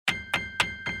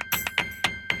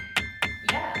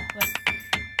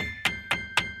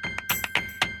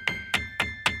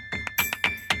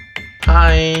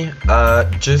Hi,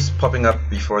 just popping up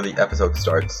before the episode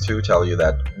starts to tell you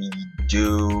that we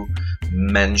do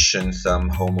mention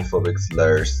some homophobic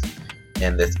slurs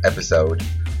in this episode.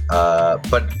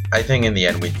 But I think in the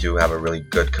end we do have a really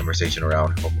good conversation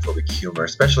around homophobic humor,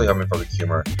 especially homophobic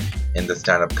humor in the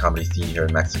stand-up comedy scene here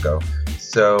in Mexico.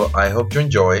 So I hope you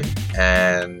enjoy,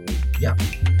 and yeah,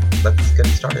 let's get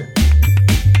started.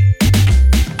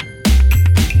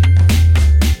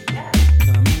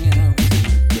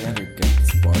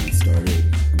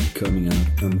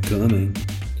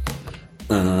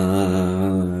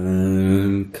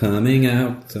 I'm coming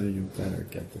out, so you better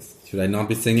get this. Should I not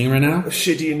be singing right now?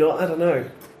 Should you not? I don't know.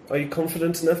 Are you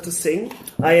confident enough to sing?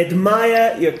 I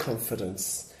admire your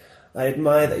confidence. I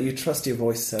admire that you trust your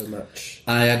voice so much.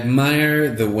 I admire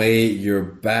the way your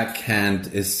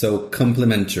backhand is so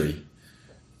complimentary.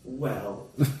 Well,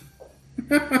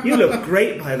 you look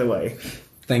great, by the way.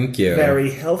 Thank you.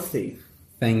 Very healthy.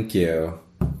 Thank you.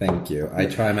 Thank you. I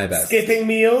try my best. Skipping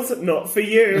meals? Not for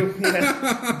you.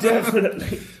 Yeah,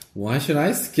 definitely. Why should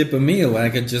I skip a meal when I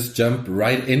could just jump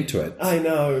right into it? I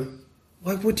know.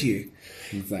 Why would you?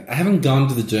 It's like, I haven't gone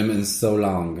to the gym in so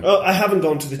long. Oh, I haven't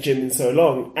gone to the gym in so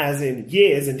long, as in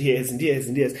years and years and years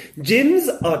and years. Gyms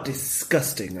are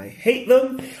disgusting. I hate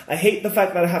them. I hate the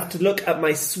fact that I have to look at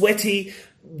my sweaty,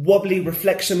 wobbly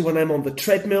reflection when I'm on the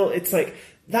treadmill. It's like,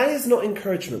 that is not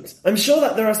encouragement. I'm sure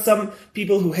that there are some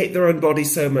people who hate their own body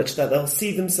so much that they'll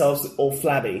see themselves all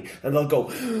flabby and they'll go,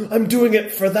 I'm doing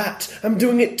it for that. I'm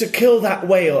doing it to kill that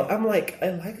whale. I'm like, I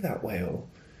like that whale.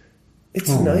 It's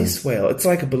a nice whale. It's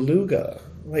like a beluga.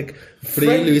 Like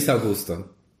Free Luis Augusto.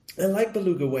 I like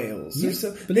beluga whales. Yeah,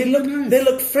 They look nice. They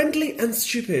look friendly and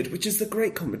stupid, which is the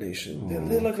great combination.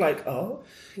 They look like,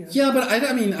 Yeah, but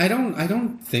I mean, I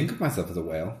don't think of myself as a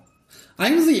whale.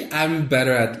 Honestly, I'm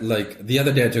better at, like, the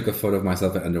other day I took a photo of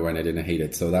myself in underwear and I didn't hate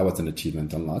it, so that was an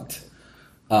achievement unlocked.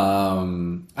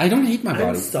 I don't hate my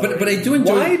body, but I do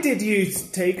enjoy. Why did you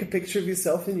take a picture of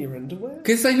yourself in your underwear?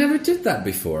 Because I never did that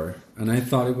before, and I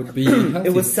thought it would be healthy.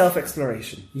 It was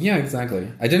self-exploration. Yeah, exactly.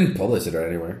 I didn't publish it or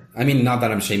anywhere. I mean, not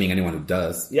that I'm shaming anyone who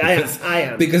does. Yeah, I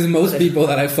am. Because most people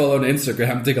that I follow on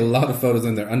Instagram take a lot of photos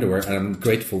in their underwear, and I'm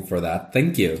grateful for that.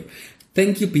 Thank you.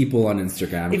 Thank you, people on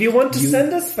Instagram. If you want to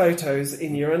send us photos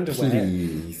in your underwear,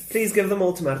 please give them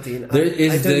all to Martin. There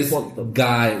is this want them.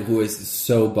 guy who is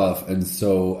so buff and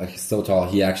so tall.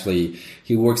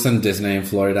 He works on Disney in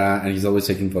Florida, and he's always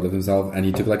taking photos of himself. And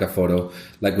he took like a photo,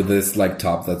 like with this like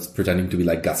top that's pretending to be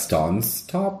like Gaston's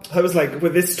top. I was like,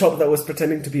 with this top that was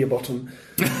pretending to be a bottom.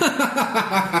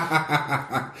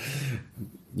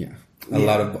 Yeah, a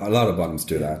lot of bottoms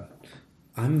do that.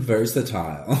 I'm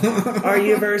versatile. Are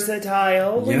you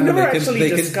versatile? We've Yeah, never they actually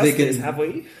can- discussed this, have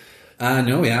we?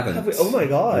 No, we haven't. Have we? Oh my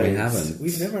god. We haven't.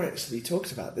 We've never actually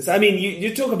talked about this. I mean,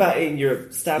 you talk about it in your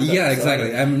stand-up. Yeah, so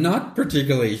exactly. I'm not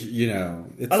particularly,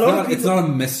 it's not a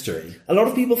mystery. A lot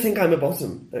of people think I'm a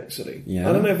bottom, actually. Yeah.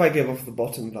 I don't know if I give off the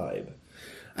bottom vibe.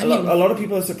 I A mean, lot of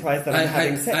people are surprised that I'm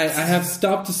having sex. I have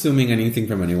stopped assuming anything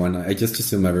from anyone. I just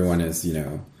assume everyone is,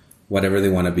 whatever they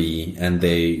want to be, and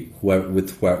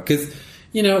because,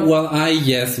 while I,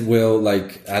 will,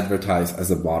 like, advertise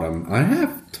as a bottom, I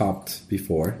have topped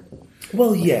before.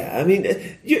 Well, yeah, I mean,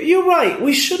 you're right.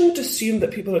 We shouldn't assume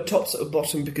that people are tops or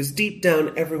bottom because deep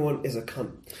down everyone is a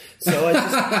cunt. So I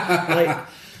just, I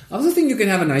also think you can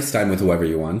have a nice time with whoever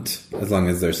you want, as long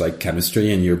as there's, like,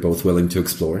 chemistry and you're both willing to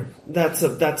explore. That's a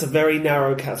very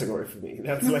narrow category for me.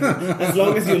 That's like, as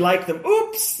long as you like them.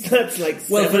 Oops! That's like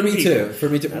well, for me people. too. For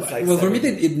me too. Like well, for me,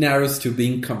 it narrows to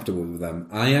being comfortable with them.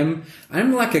 I'm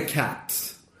like a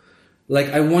cat. Like,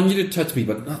 I want you to touch me,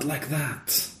 but not like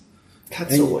that.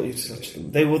 Cats don't want you to touch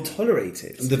them. They will tolerate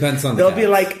it. Depends on. They'll be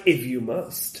like, if you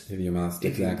must. If you must,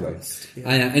 If you exactly. must, yeah.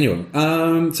 Anyway,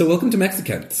 so welcome to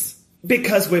Mexicans.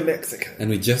 Because we're Mexican. And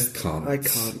we just can't. I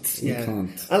can't. We Yeah.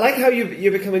 can't. I like how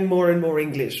you're becoming more and more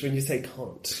English when you say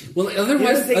can't. Well, You don't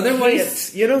say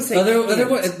can't. You don't say can't.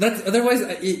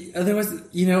 Otherwise,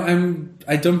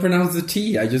 I don't pronounce the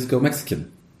T. I just go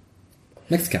Mexican.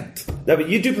 Mexican. No, but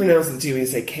you do pronounce the T when you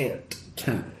say can't.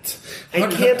 Can't. I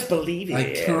can't believe it.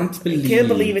 I can't believe. I can't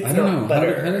believe it's I don't not know.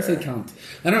 butter. How do I say can't?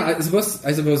 I don't know. I suppose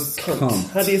Cunt. can't.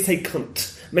 How do you say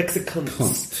cunt? Mexicans.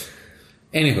 Can't.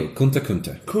 Anywho, kunta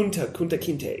kunta. Kunta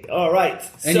kinte. All right.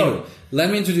 Anywho, let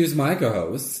me introduce my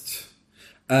co-host.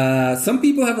 Some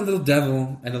people have a little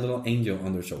devil and a little angel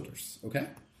on their shoulders. Okay,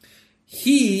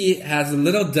 he has a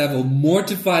little devil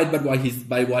mortified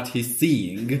by what he's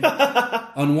seeing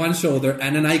on one shoulder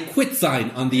and an I quit sign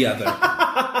on the other.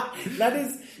 That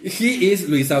is. He is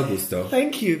Luis Augusto.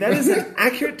 Thank you. That is an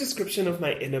accurate description of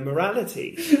my inner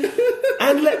morality.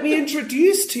 And let me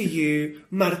introduce to you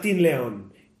Martin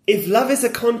Leon. if love is a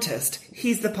contest,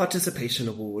 he's the participation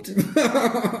award.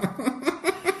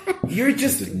 You're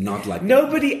just did not like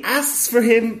nobody asks for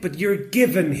him, but you're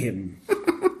given him.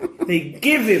 They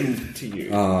give him to you.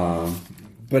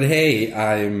 But hey,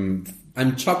 I'm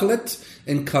chocolate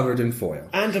and covered in foil.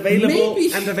 And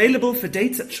available for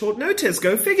dates at short notice.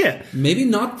 Go figure. Maybe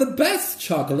not the best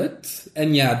chocolate.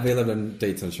 And yeah, available on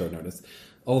dates on short notice.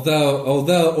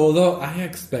 Although I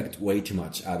expect way too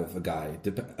much out of a guy.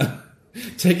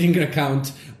 Taking into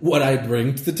account what I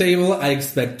bring to the table, I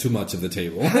expect too much of the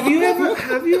table. Have you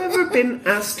ever been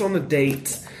asked on a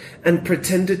date and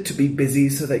pretended to be busy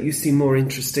so that you seem more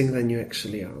interesting than you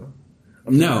actually are?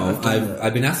 No,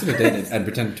 I've been asked on a date and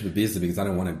pretended to be busy because I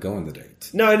don't want to go on the date.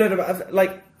 No,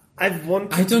 but I've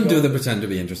wanted. I don't do the pretend to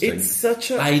be interesting. It's such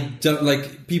a. I don't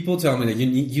like. People tell me that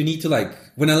you need to like.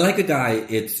 When I like a guy,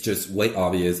 it's just way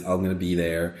obvious I'm gonna be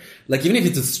there. Like even if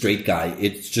it's a straight guy,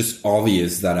 it's just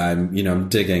obvious that I'm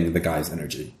digging the guy's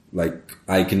energy. Like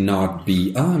I cannot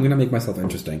be. Oh, I'm gonna make myself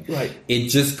interesting. Right. It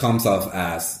just comes off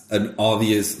as an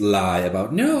obvious lie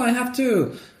about. No, I have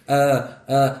to.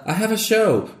 I have a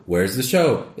show. Where's the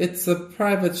show? It's a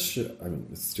private show. I mean,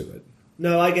 it's stupid.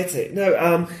 No, I get it.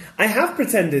 No, I have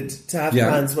pretended to have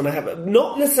plans when I have...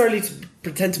 Not necessarily to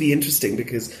pretend to be interesting,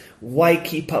 because why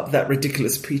keep up that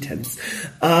ridiculous pretense?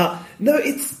 No,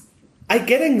 it's... I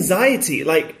get anxiety.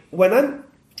 Like, when I'm...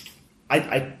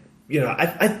 I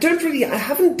don't really... I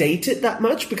haven't dated that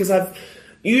much, because I've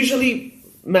usually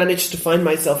managed to find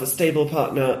myself a stable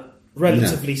partner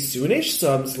relatively soonish.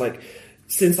 So I'm just like...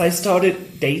 Since I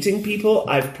started dating people,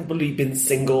 I've probably been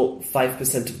single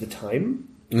 5% of the time.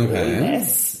 Okay. Or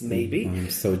less, maybe. I'm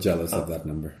so jealous of that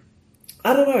number.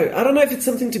 I don't know. I don't know if it's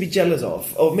something to be jealous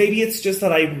of. Or maybe it's just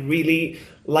that I really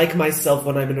like myself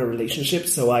when I'm in a relationship.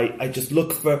 So I just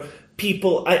look for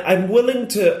people. I'm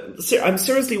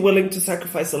seriously willing to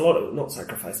sacrifice a lot of... Not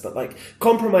sacrifice, but like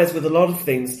compromise with a lot of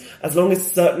things. As long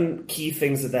as certain key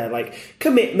things are there. Like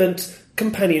commitment,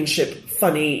 companionship,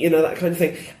 funny, that kind of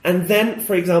thing. And then,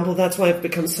 for example, that's why I've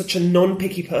become such a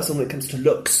non-picky person when it comes to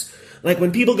looks. Like,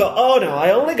 when people go, oh, no, I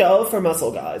only go for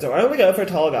muscle guys, or I only go for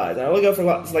tall guys, I only go for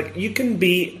what... It's like, you can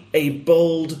be a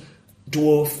bold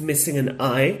dwarf missing an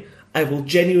eye. I will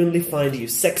genuinely find you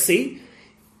sexy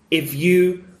if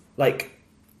you, like,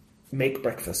 make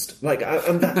breakfast. Like,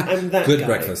 I'm that Good guy.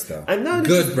 Breakfast, though. I'm not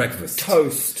good breakfast.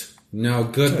 Toast. No,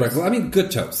 good breakfast. I mean,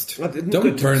 good toast.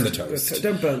 Don't burn the toast.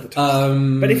 Don't burn the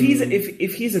toast. But if he's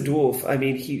a dwarf, I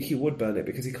mean, he would burn it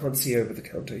because he can't see over the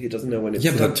counter. He doesn't know when it's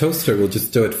done. But a toaster will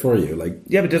just do it for you. Like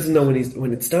but doesn't know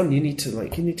when it's done. You need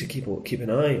to keep an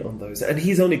eye on those. And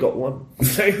he's only got one,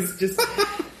 so it's just.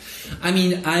 I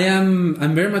mean,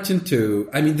 I'm very much into...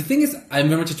 I mean, the thing is, I'm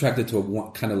very much attracted to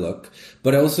a kind of look,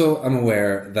 but also I'm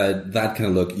aware that kind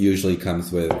of look usually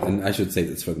comes with, and I should say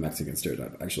this for the Mexican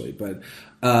stereotype, actually, but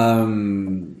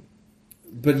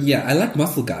yeah, I like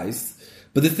muscle guys.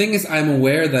 But the thing is, I'm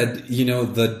aware that,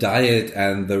 the diet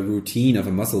and the routine of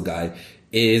a muscle guy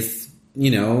is,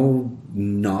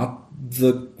 not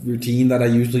the routine that I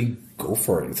usually go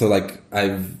for. So, like,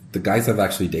 the guys I've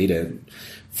actually dated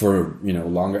for,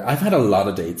 longer. I've had a lot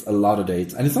of dates,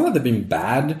 and it's not that they've been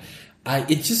bad.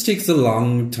 It just takes a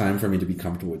long time for me to be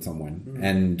comfortable with someone.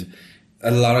 And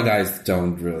a lot of guys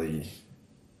don't really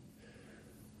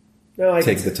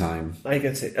take the time. I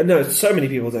get it. No, so many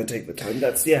people don't take the time.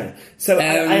 That's, yeah. So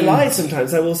I lie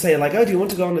sometimes. I will say, like, oh, do you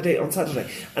want to go on a date on Saturday?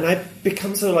 And I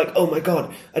become so like, oh my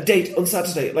God, a date on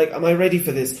Saturday. Like, am I ready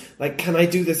for this? Like, can I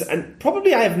do this? And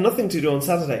probably I have nothing to do on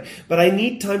Saturday, but I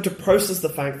need time to process the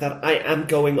fact that I am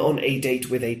going on a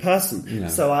date with a person. Yeah.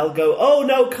 So I'll go, oh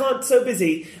no, can't, so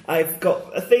busy. I've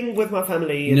got a thing with my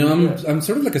family. I'm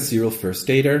sort of like a serial first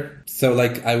dater. So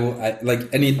like,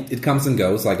 it comes and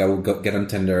goes. Like, I will get on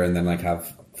Tinder and then like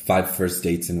have 5 first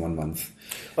dates in 1 month.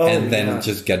 And then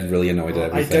just get really annoyed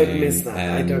at everything.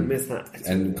 I don't miss that.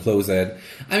 And close it.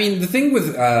 I mean, the thing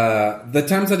with the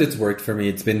times that it's worked for me,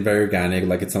 it's been very organic.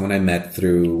 Like, it's someone I met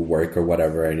through work or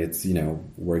whatever, and it's,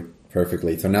 worked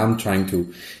perfectly. So now I'm trying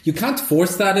to... You can't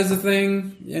force that as a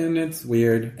thing, and it's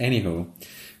weird. Anywho.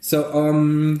 So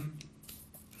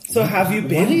have you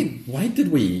been? Why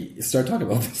did we start talking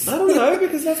about this? I don't know,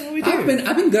 because that's what we do. I've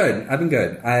been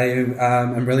good.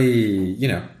 I'm really,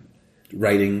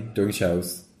 writing, doing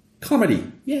shows. Comedy.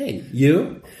 Yay.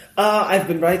 You? I've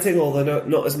been writing, although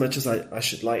not as much as I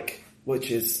should like,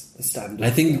 which is the standard. I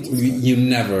think you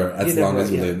never, as long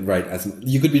as you live, write as much.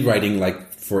 You could be writing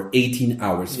like for 18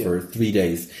 hours for 3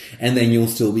 days, and then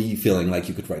you'll still be feeling like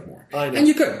you could write more. I know. And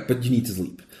you could, but you need to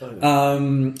sleep.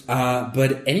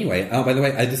 But anyway, by the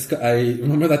way, I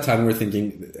remember that time we were thinking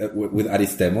with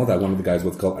Aristemo, that one of the guys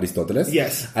was called Aristoteles.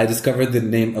 Yes. I discovered the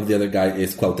name of the other guy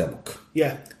is Cuauhtemoc.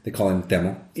 Yeah. They call him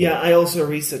Temo. Yeah, I also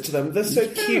researched them. They're so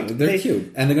cute. They're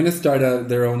cute. And they're going to start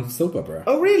their own soap opera.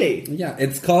 Oh, really? Yeah,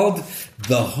 it's called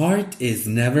The Heart is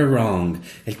Never Wrong.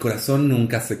 El Corazón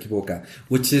Nunca Se Equivoca.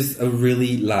 Which is a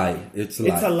really lie. It's a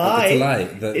lie. It's a lie. It's a lie.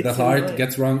 It's the a heart lie.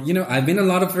 gets wrong. You know, I've been a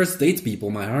lot of first dates,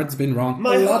 people. My heart's been wrong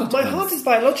a lot of times. My heart is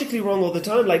biologically wrong all the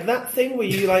time. Like that thing where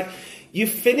you like... You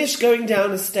finish going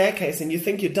down a staircase and you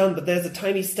think you're done, but there's a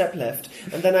tiny step left.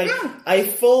 And then I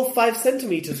fall 5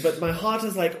 centimeters, but my heart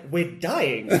is like, we're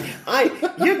dying.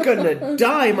 You're gonna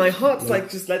die. My heart's like,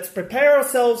 just let's prepare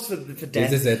ourselves for death.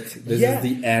 This is it. This is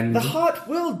the end. The heart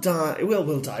will die.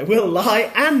 Will die. Will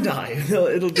lie and die.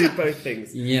 It'll do both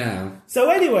things. Yeah. So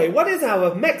anyway, what is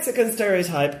our Mexican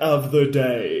stereotype of the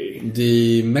day?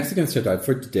 The Mexican stereotype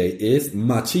for today is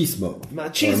machismo.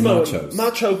 Machismo. Or machos.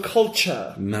 Macho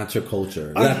culture. Macho culture.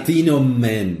 Latino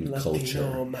men culture.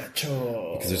 Latino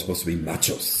macho. Because they're supposed to be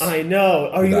machos. I know.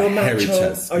 Are you With a a hairy macho?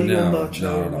 chest. Are you a No,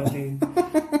 macho, no.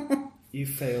 Martin? You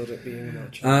failed at being a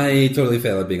macho. I totally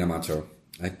fail at being a macho.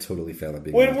 I totally fail at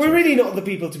being a macho. We're really not the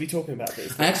people to be talking about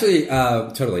this. Actually,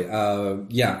 totally.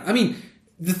 Yeah. I mean,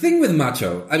 the thing with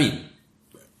macho, I mean,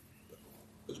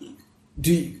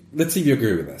 let's see if you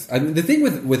agree with this. I mean, the thing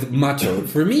with macho,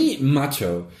 for me,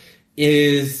 macho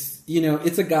is,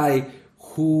 it's a guy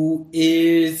who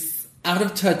is out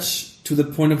of touch to the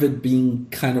point of it being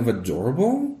kind of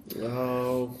adorable.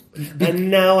 Oh. And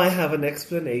now I have an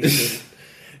explanation.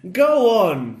 Go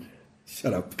on.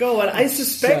 Shut up. Go on. I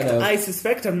Shut up.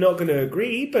 suspect I'm not going to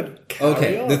agree, but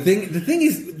carry on. The thing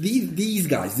is, these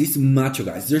guys, these macho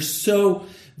guys, they're so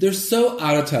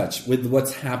out of touch with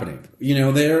what's happening.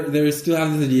 They still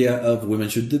have this idea of women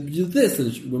should do this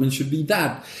and women should be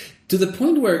that, to the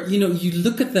point where you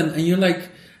look at them and you're like,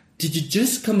 did you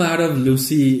just come out of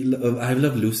I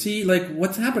Love Lucy? Like,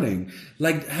 what's happening?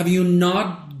 Like, have you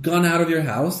not gone out of your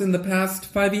house in the past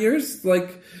 5 years?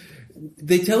 Like,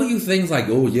 they tell you things like,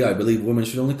 oh yeah, I believe women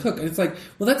should only cook. And it's like,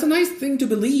 well, that's a nice thing to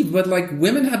believe, but like,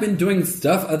 women have been doing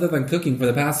stuff other than cooking for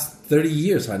the past 30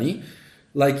 years, honey.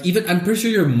 Like, even, I'm pretty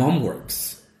sure your mom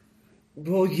works.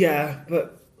 Well, yeah,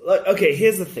 but, okay,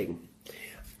 here's the thing.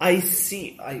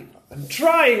 I'm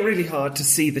trying really hard to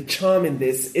see the charm in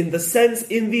this, in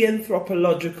the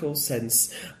anthropological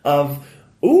sense of,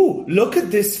 ooh, look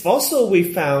at this fossil we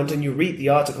found, and you read the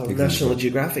article on National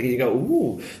Geographic and you go,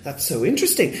 ooh, that's so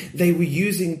interesting. They were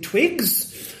using twigs.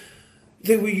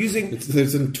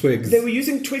 There's some twigs. They were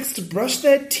using twigs to brush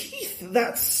their teeth.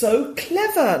 That's so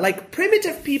clever. Like,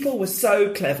 primitive people were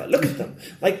so clever. Look at them.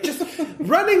 Like, just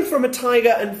running from a tiger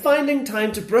and finding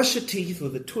time to brush your teeth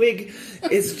with a twig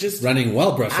is just... Running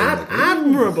while brushing.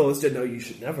 Admirable. No, you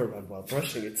should never run while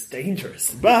brushing. It's dangerous.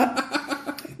 But,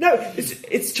 no,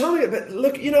 it's charming. But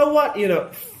look, you know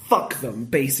what? Fuck them,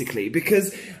 basically.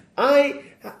 Because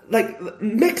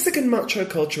Mexican macho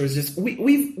culture is just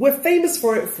we're famous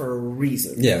for it for a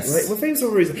reason. Yes, right. We're famous for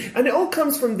a reason, and it all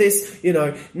comes from this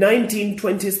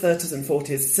 1920s, 30s, and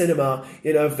 40s cinema.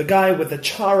 Of the guy with the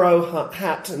charro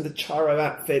hat and the charro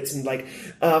outfits, and like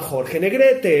Jorge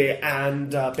Negrete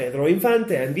and Pedro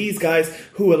Infante, and these guys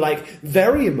who were like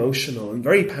very emotional and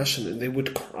very passionate. They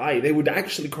would cry. They would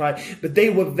actually cry, but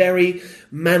they were very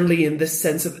manly in this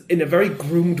sense of, in a very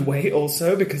groomed way,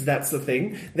 also, because that's the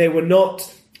thing. They were not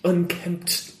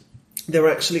unkempt. They were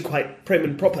actually quite prim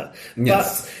and proper.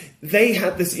 Yes. But they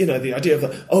had this, the idea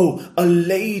of a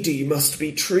lady must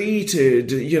be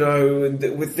treated,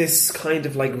 with this kind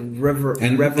of like reverence.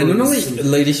 And not only a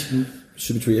lady should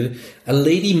be treated, a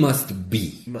lady must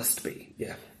be. Must be,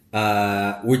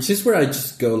 yeah. Which is where I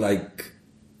just go like,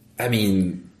 I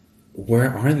mean,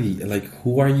 where are the, like,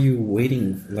 who are you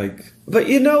waiting, like... But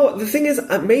the thing is,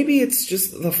 maybe it's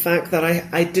just the fact that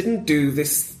I didn't do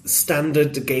this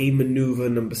standard gay maneuver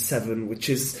number 7, which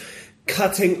is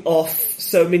cutting off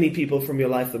so many people from your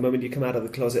life the moment you come out of the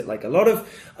closet. Like, a lot of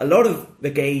the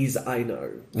gays I know,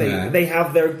 they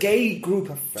have their gay group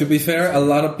of friends. To be fair, a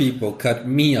lot of people cut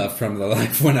me off from the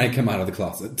life when I come out of the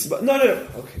closet. But no.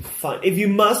 Okay, fine. If you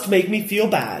must make me feel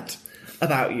bad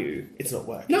about you, it's not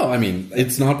working. No, I mean,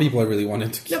 it's not people I really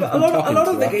wanted to keep but a lot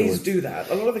of the gays do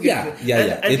that. A lot of the gays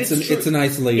yeah. It's an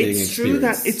isolating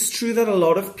experience. It's true that a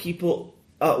lot of people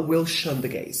will shun the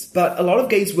gays. But a lot of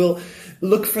gays will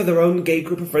look for their own gay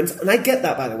group of friends. And I get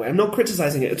that, by the way. I'm not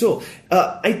criticizing it at all.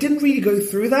 I didn't really go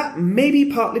through that.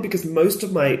 Maybe partly because most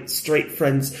of my straight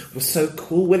friends were so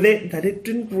cool with it that it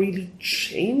didn't really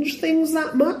change things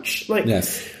that much. Like,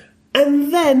 Yes.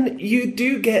 And then you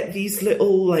do get these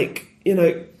little, like, you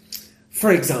know... For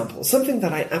example, something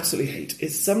that I absolutely hate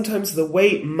is sometimes the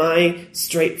way my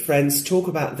straight friends talk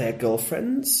about their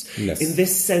girlfriends. Yes. In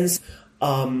this sense,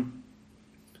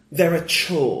 they're a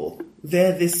chore.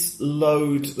 They're this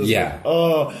load. Yeah.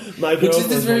 Like, my Which is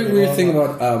girlfriend. this very weird thing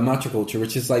about macho culture,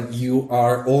 which is like you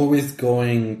are always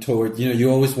going toward, you know,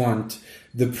 you always want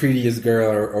the prettiest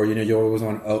girl or you know, you always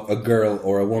want a girl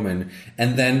or a woman.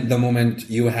 And then the moment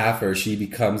you have her, she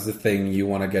becomes the thing you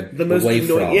want to get The most away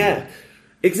annoying, from. yeah.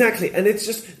 Exactly, and it's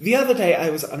just, the other day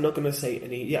I'm not going to say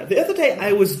any, the other day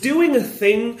I was doing a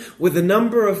thing with a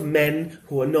number of men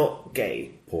who are not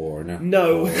gay. Porn.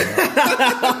 No. Porn.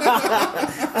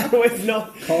 I was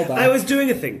not. Call back. I was doing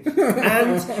a thing.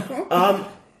 And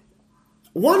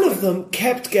one of them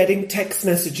kept getting text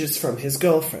messages from his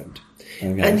girlfriend.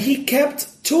 Okay. And he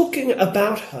kept talking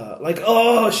about her. Like,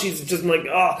 oh, she's just like,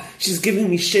 oh, she's giving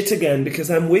me shit again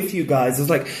because I'm with you guys. I was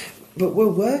like... But we're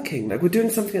working, like we're doing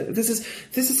something. This is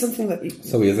something that.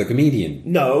 So he is a comedian.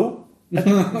 No,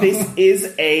 this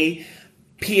is a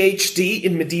PhD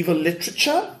in medieval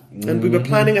literature, and we were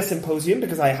planning a symposium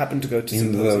because I happened to go to In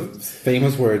symposium. the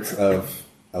famous words of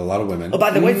a lot of women. Oh,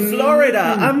 by the way,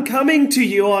 Florida, I'm coming to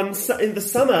you in the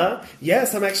summer.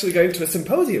 Yes, I'm actually going to a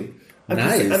symposium.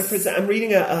 Nice. I'm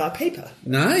reading a paper.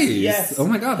 Nice. Yes. Oh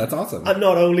my god, that's awesome. I'm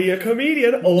not only a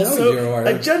comedian, also you are.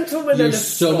 a gentleman You're and a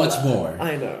so scholar. much more.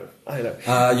 I know.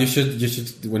 You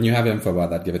should, when you have info about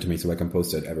that, give it to me so I can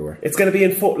post it everywhere. It's going to be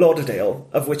in Fort Lauderdale,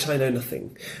 of which I know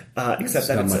nothing, except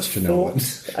that Not it's much a to know.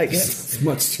 fort, I guess. It's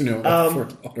much to know about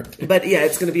Fort Lauderdale. But yeah,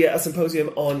 it's going to be a symposium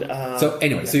on... So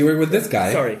anyway, so you were with this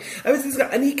guy. Sorry. I was this guy,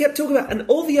 and he kept talking about... And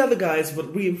all the other guys were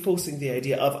reinforcing the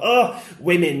idea of,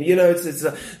 women, you know,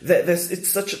 it's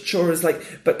such a chore. It's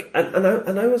like... But,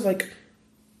 and I was like,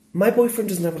 my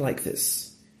boyfriend is never like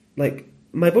this. Like...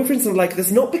 My boyfriend's not like this,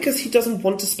 not because he doesn't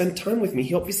want to spend time with me.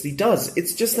 He obviously does.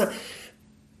 It's just that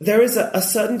there is a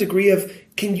certain degree of,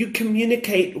 can you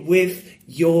communicate with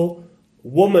your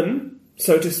woman,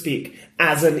 so to speak,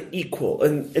 as an equal,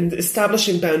 and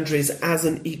establishing boundaries as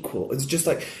an equal. It's just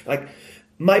like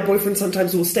my boyfriend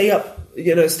sometimes will stay up,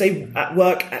 stay at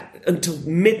work until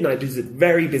midnight. He's a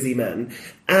very busy man.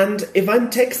 And if I'm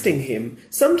texting him,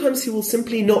 sometimes he will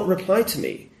simply not reply to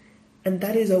me. And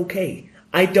that is okay.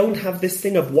 I don't have this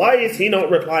thing of, why is he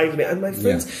not replying to me? And my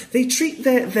friends, they treat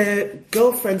their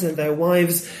girlfriends and their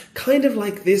wives kind of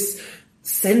like this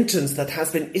sentence that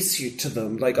has been issued to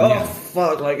them. Like,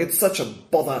 fuck, like, it's such a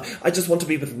bother. I just want to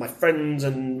be with my friends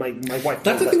and my wife.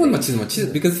 That's the thing with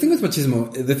machismo. Because the thing with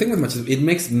machismo, it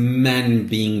makes men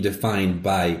being defined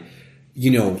by,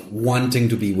 wanting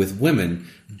to be with women,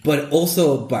 but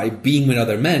also by being with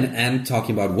other men and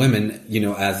talking about women,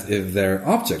 as if they're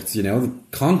objects,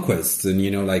 conquests and,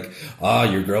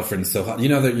 your girlfriend's so hot.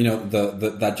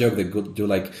 That joke they do,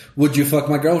 like, would you fuck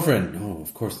my girlfriend? No,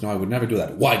 of course, no, I would never do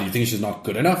that. Why? Do you think she's not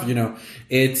good enough?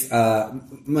 It's,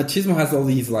 machismo has all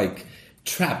these,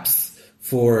 traps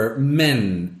for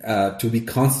men, to be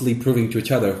constantly proving to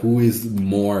each other who is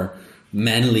more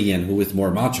manly and who is more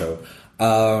macho.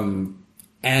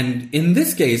 And in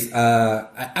this case,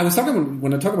 I was talking about,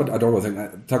 when I talk about adorable thing, I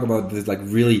talk about this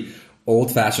really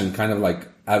old-fashioned kind of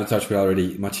out of touch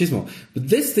reality machismo. But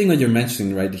this thing that you're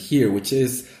mentioning right here, which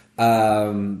is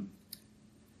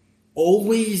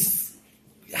always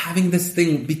having this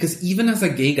thing, because even as a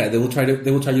gay guy, they will try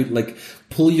to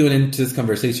pull you into this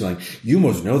conversation. You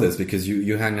must know this because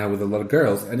you hang out with a lot of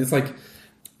girls, and it's like,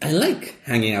 I like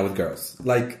hanging out with girls.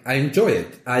 I enjoy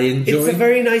it. It's a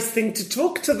very nice thing to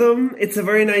talk to them. It's a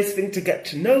very nice thing to get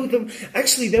to know them.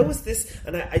 Actually, there was this,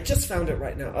 and I just found it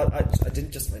right now. I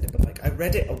didn't just find it, but I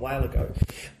read it a while ago.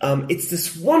 It's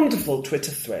this wonderful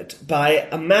Twitter thread by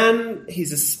a man.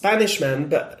 He's a Spanish man,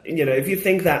 but if you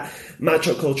think that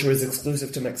macho culture is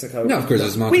exclusive to Mexico, no, of course,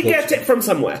 there's macho we culture. get it from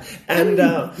somewhere. And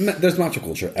there's macho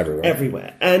culture everywhere.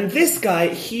 Everywhere. And this guy,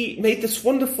 he made this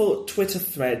wonderful Twitter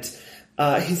thread.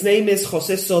 His name is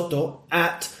Jose Soto,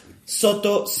 at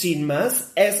Soto Sin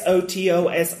Mas,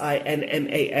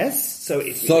 SOTOSINMAS. So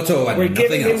Soto and we're nothing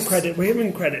giving him else. credit. We're giving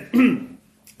him credit.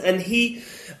 And he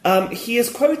is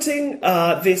quoting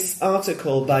this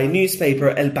article by newspaper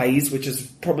El País, which is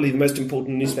probably the most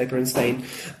important newspaper in Spain,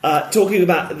 talking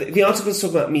about, the article is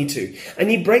talking about Me Too.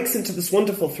 And he breaks into this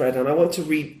wonderful thread, and I want to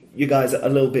read you guys a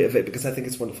little bit of it because I think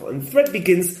it's wonderful. And the thread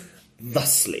begins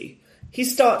thusly. He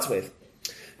starts with,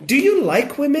 do you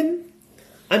like women?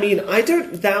 I mean, I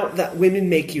don't doubt that women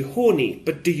make you horny,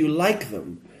 but do you like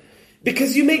them?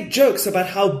 Because you make jokes about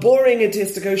how boring it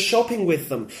is to go shopping with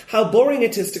them, how boring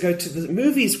it is to go to the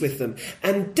movies with them,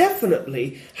 and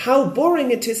definitely how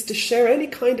boring it is to share any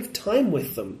kind of time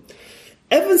with them.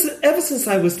 Ever since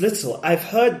I was little, I've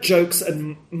heard jokes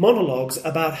and monologues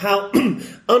about how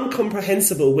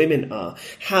incomprehensible women are.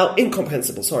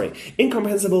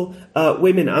 Incomprehensible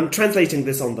women. I'm translating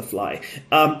this on the fly.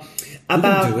 You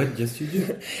can do it, yes you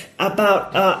do.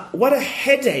 About what a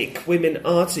headache women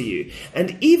are to you,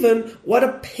 and even what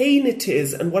a pain it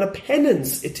is and what a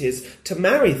penance it is to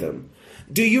marry them.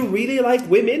 Do you really like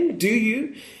women? Do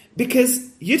you? Because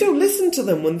you don't listen to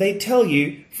them when they tell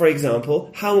you, for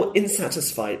example, how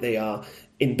insatisfied they are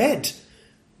in bed.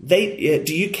 Do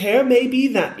you care maybe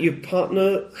that your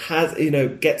partner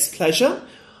gets pleasure?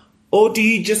 Or do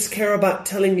you just care about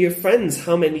telling your friends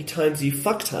how many times you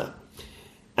fucked her?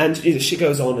 And she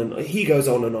goes on and he goes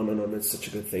on and on and on. It's such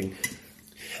a good thing.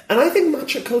 And I think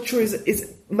macho culture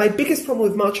is my biggest problem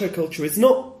with macho culture is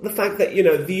not the fact that,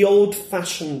 the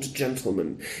old-fashioned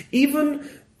gentleman, even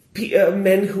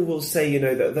men who will say,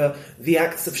 that the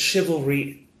acts of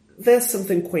chivalry, there's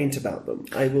something quaint about them.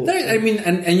 I do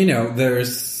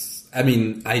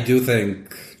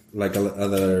think, like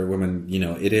other women,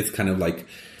 it is kind of like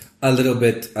a little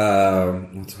bit,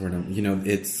 what's the word?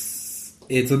 It's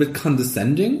a little bit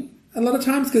condescending a lot of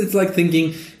times, because it's like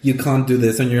thinking you can't do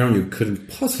this on your own. You couldn't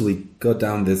possibly go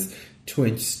down this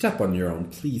 2-inch step on your own.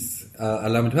 Please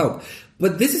allow me to help.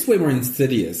 But this is way more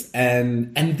insidious,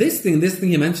 and this thing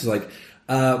you mentioned, like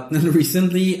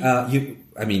recently,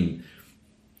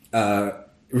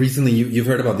 recently you've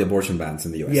heard about the abortion bans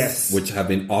in the US, yes, which have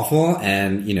been awful,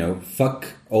 and fuck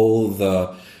all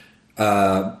the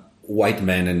white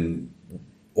men and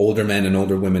older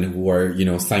women who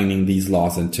are signing these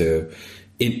laws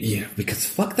because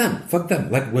fuck them,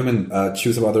 let women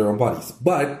choose about their own bodies,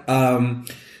 but.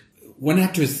 One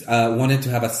actress wanted to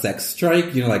have a sex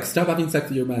strike, like stop having sex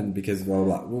with your men because blah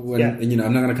blah blah. And,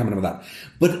 I'm not going to comment on that.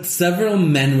 But several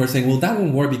men were saying, well, that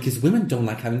won't work because women don't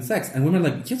like having sex, and women are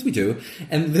like, yes, we do.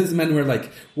 And these men were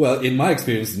like, well, in my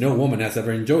experience, no woman has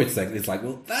ever enjoyed sex. It's like,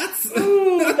 well, that's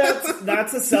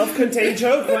a self-contained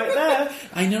joke right there.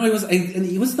 I know and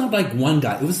it was not like one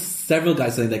guy; it was several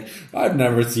guys saying like, I've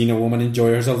never seen a woman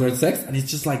enjoy herself during sex, and it's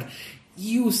just like.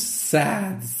 You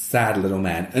sad little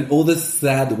man. And all the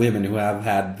sad women who have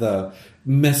had the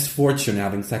misfortune of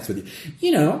having sex with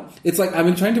you. It's like I've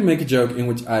been trying to make a joke in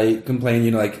which I complain,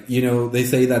 they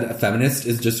say that a feminist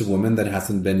is just a woman that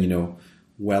hasn't been,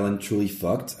 well and truly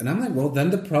fucked. And I'm like, well, then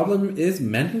the problem is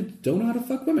men who don't know how to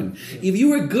fuck women. Yeah. If you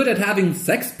were good at having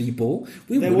sex, people,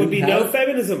 there would be no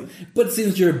feminism. But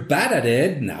since you're bad at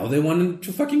it, now they want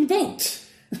to fucking vote.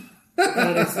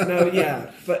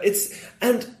 But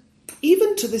and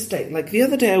even to this day, like the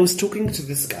other day I was talking to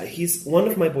this guy. He's one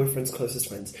of my boyfriend's closest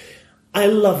friends. I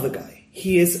love the guy.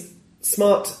 He is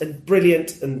smart and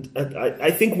brilliant, and I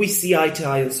think we see eye to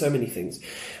eye on so many things.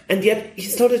 And yet he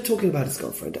started talking about his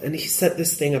girlfriend, and he said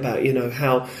this thing about,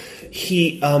 how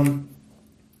he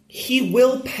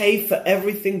will pay for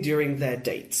everything during their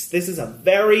dates. This is a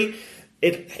very...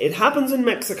 It happens in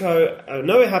Mexico. I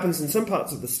know it happens in some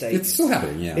parts of the States. It's still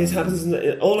happening, yeah. It happens all over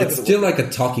the world. It's still like a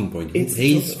talking point. Who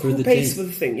pays for the pays for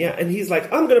the thing, yeah. And he's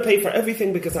like, I'm going to pay for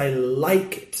everything because I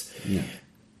like it. Yeah.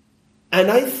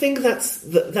 And I think that's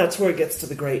where it gets to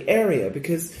the grey area,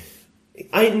 because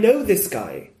I know this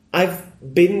guy. I've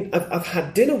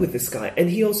had dinner with this guy,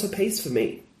 and he also pays for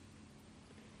me.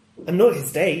 I'm not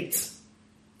his date.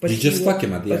 But you just fuck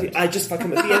him at the end. I just fuck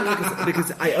him at the end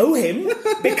because I owe him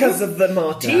because of the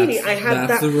martini.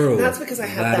 That's the rule. That's because I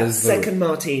had that second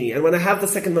martini. And when I have the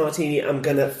second martini, I'm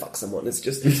going to fuck someone. It's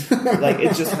just like,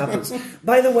 it just happens.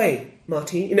 By the way,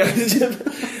 martini,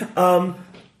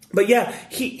 but yeah,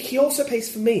 he also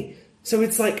pays for me. So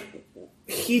it's like,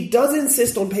 he does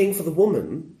insist on paying for the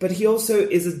woman, but he also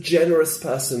is a generous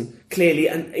person, clearly,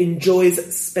 and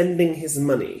enjoys spending his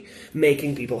money,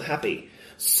 making people happy.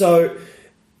 So...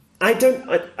 I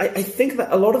think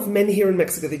that a lot of men here in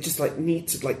Mexico, they just need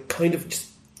to kind of just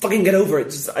fucking get over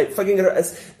it. Fucking get over it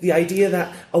as the idea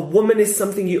that a woman is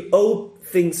something you owe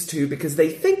things to because they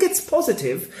think it's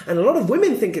positive, and a lot of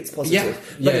women think it's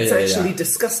positive, but it's actually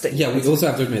disgusting. Yeah, we also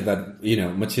have to admit that,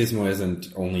 machismo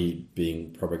isn't only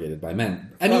being propagated by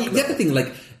men. I mean, the other thing,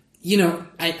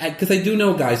 because I do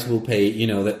know guys who will pay,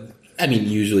 that, I mean,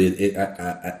 usually,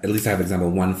 at least I have, example,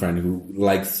 one friend who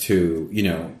likes to,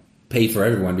 pay for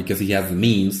everyone because he has the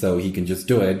means, so he can just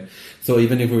do it. So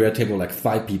even if we were at a table like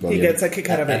 5 people, he gets a kick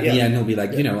out of it. At the end, he'll be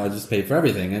like, I'll just pay for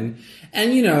everything.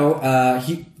 And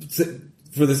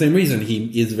for the same reason, he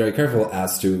is very careful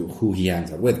as to who he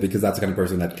hangs out with, because that's the kind of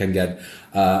person that can get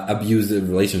abusive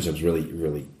relationships really,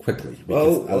 really quickly.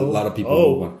 Because a lot of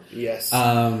people yes.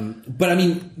 But I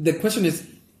mean, the question is,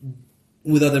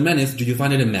 with other men, is do you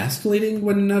find it emasculating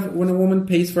when a woman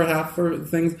pays for half for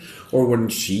things, or when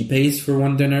she pays for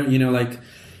one dinner? You know, like.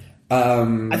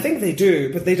 I think they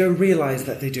do, but they don't realize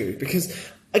that they do,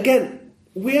 because again.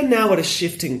 We are now at a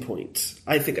shifting point.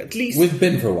 I think at least... We've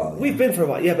been for a while. We've been for a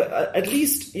while, yeah. But at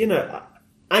least,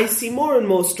 I see more and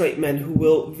more straight men who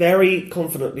will very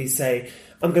confidently say,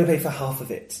 I'm going to pay for half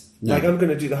of it. Yeah. Like, I'm going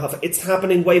to do the half. It's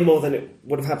happening way more than it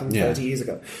would have happened 30 years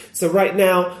ago. So right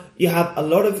now, you have a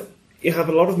lot of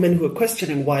men who are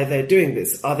questioning why they're doing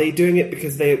this. Are they doing it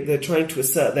because they're trying to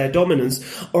assert their dominance?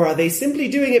 Or are they simply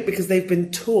doing it because they've been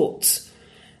taught...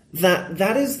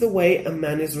 that is the way a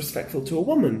man is respectful to a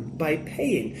woman, by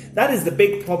paying. That is the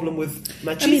big problem with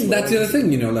machismo. I mean, that's the other thing,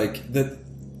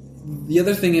 the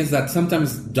other thing is that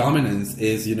sometimes dominance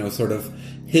is, sort of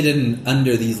hidden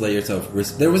under these layers of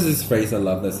risk. There was this phrase, I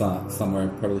love this somewhere,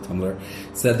 probably Tumblr,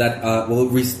 said that,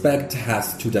 respect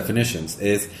has two definitions,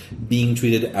 is being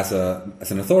treated as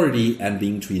an authority and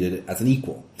being treated as an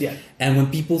equal. Yeah. And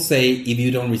when people say, if you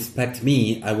don't respect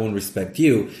me, I won't respect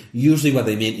you, usually what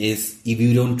they mean is, if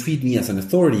you don't treat me as an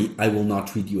authority, I will not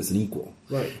treat you as an equal.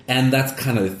 Right. And that's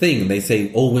kind of the thing. They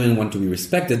say, all women want to be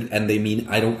respected, and they mean,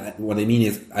 what they mean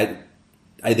is,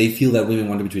 they feel that women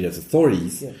want to be treated as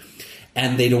authorities. Yeah.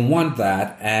 And they don't want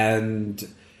that. And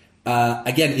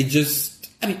again, it just...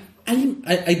 I mean,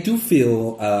 I do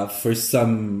feel for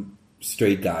some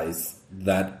straight guys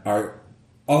that are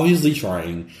obviously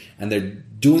trying, and they're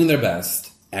doing their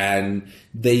best, and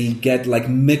they get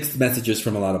mixed messages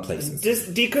from a lot of places.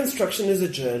 Deconstruction is a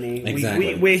journey.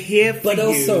 Exactly. We're here for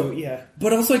you. Yeah.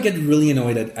 But also I get really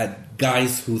annoyed at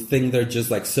guys who think they're just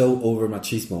so over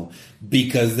machismo,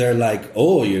 because they're like,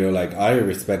 I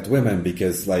respect women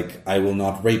because I will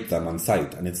not rape them on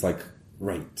sight. And it's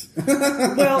right.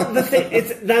 Well, the thing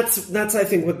that's I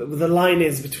think what the line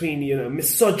is between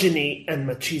misogyny and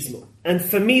machismo. And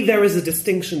for me, there is a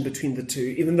distinction between the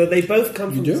two, even though they both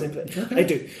come from the same place. Okay. I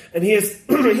do, and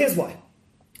here's why.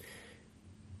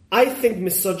 I think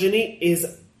misogyny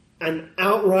is an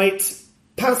outright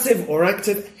passive or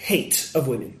active hate of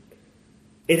women.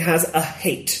 It has a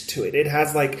hate to it. It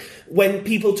has when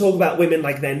people talk about women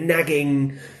they're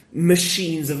nagging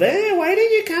machines of, why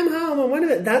did you come home?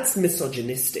 And that's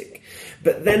misogynistic.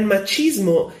 But then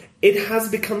machismo, it has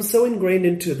become so ingrained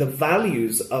into the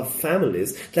values of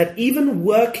families that even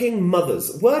working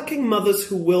mothers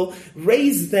who will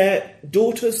raise their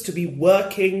daughters to be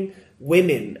working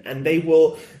women, and they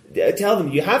will tell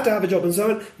them, you have to have a job and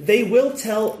so on, they will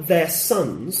tell their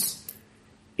sons,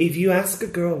 if you ask a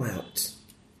girl out,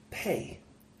 pay.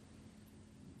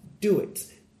 Do it.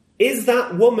 Is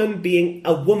that woman being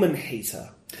a woman hater?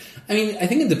 I mean, I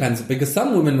think it depends, because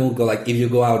some women will go if you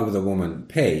go out with a woman,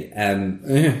 pay, and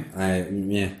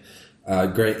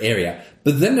gray area.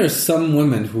 But then there's some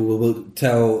women who will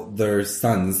tell their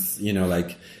sons, you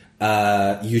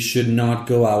should not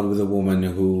go out with a woman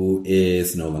who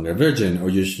is no longer a virgin, or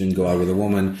you shouldn't go out with a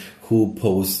woman who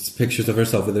posts pictures of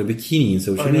herself with a bikini in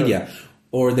social media.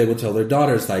 Or they will tell their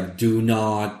daughters, do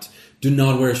not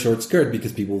wear a short skirt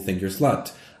because people think you're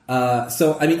slut.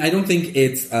 So, I mean, I don't think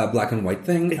it's a black and white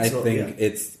thing.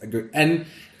 It's... And,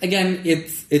 again,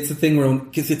 it's a thing where...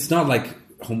 Because it's not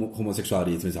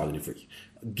homosexuality is misogyny free.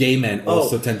 Gay men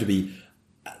also tend to be...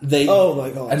 Oh, my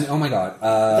God. And, oh, my God.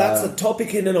 That's a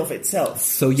topic in and of itself.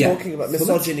 So, yeah. Talking about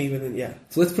misogyny within... Yeah.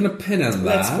 So, let's put a pin on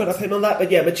that. Let's put a pin on that. But,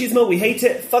 yeah, machismo, we hate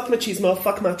it. Fuck machismo.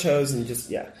 Fuck machos. And just,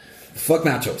 yeah. Fuck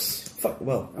machos.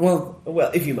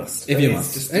 Well, if you must. If you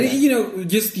must. Just, and,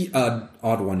 just the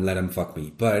odd one, let him fuck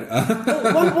me. But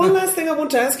one last thing I want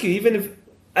to ask you, even if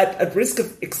at risk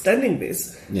of extending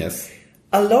this. Yes.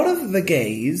 A lot of the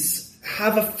gays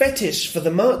have a fetish for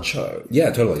the macho. Yeah,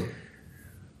 totally.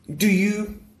 Do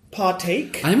you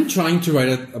partake? I'm trying to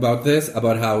write about this,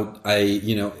 about how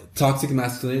toxic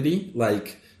masculinity,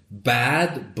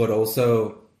 bad, but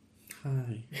also...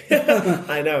 Hi.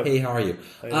 I know. Hey, how are you?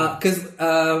 Because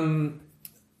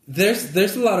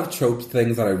there's a lot of trope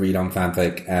things that I read on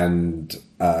fanfic, and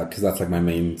because that's my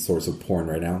main source of porn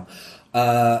right now.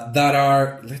 that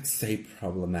are, let's say,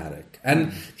 problematic.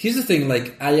 And here's the thing,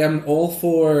 like, I am all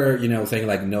for, saying,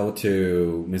 like, no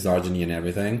to misogyny and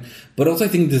everything. But also I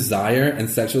think desire and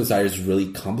sexual desire is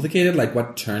really complicated. Like,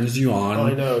 what turns you on.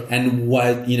 I know. And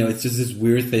what, it's just this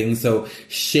weird thing. So,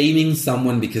 shaming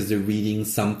someone because they're reading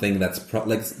something that's,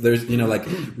 there's, like,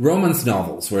 romance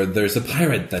novels where there's a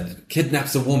pirate that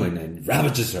kidnaps a woman and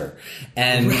ravages her.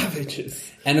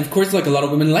 And of course, like, a lot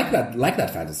of women like that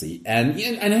fantasy. And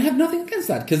I have nothing against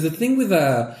that. Because the thing with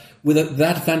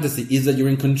that fantasy is that you're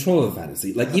in control of the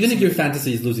fantasy. Like, even if your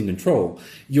fantasy is losing control,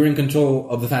 you're in control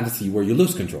of the fantasy where you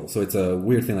lose control. So it's a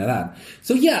weird thing like that.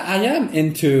 So yeah, I am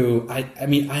into, I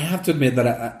mean, I have to admit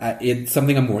that it's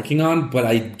something I'm working on, but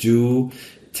I do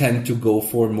tend to go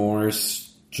for more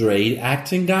straight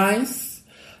acting guys,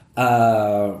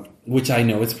 which I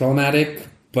know is problematic,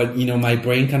 but my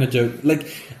brain kind of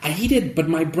like, I hate it, but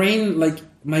my brain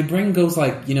goes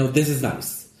like, this is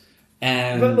nice.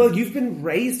 And well, you've been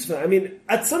raised for. I mean,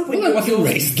 at some point, I wasn't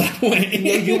raised that way.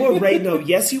 No, you were raised. No,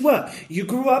 yes, you were. You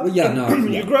grew up.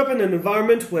 You grew up in an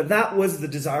environment where that was the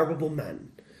desirable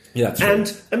man. Yeah, that's and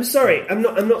right. I'm sorry. I'm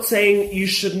not saying you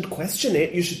shouldn't question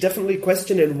it. You should definitely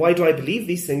question it. Why do I believe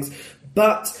these things?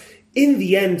 But in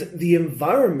the end, the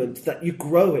environment that you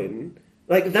grow in,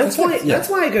 like that's why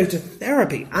I go to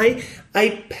therapy. I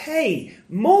pay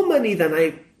more money than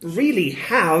I really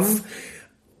have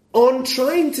on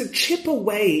trying to chip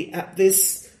away at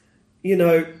this,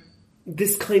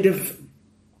 this kind of,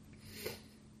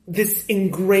 this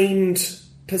ingrained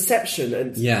perception.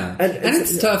 And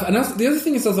it's tough. And also, the other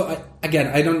thing is also,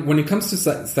 when it comes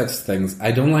to sex things,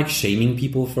 I don't like shaming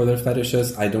people for their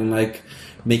fetishes. I don't like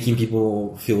making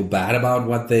people feel bad about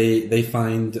what they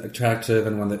find attractive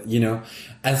and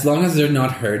as long as they're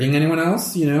not hurting anyone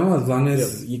else, as long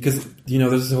as, because,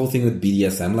 there's this whole thing with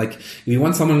BDSM, like, if you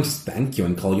want someone to spank you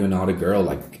and call you not a girl,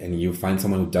 like, and you find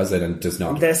someone who does it and does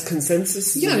not. There's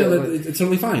consensus. Yeah, it's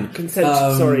totally fine. And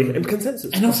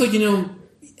consensus. And also,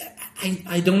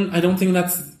 I don't think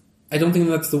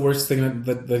that's the worst thing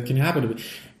that can happen to me.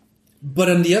 But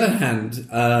on the other hand,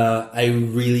 I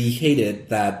really hate it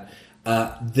that,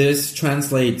 this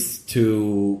translates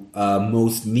to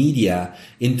most media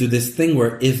into this thing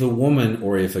where if a woman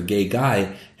or if a gay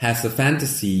guy has a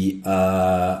fantasy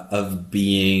of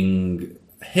being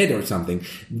hit or something,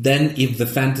 then if the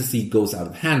fantasy goes out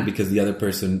of hand because the other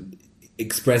person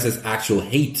expresses actual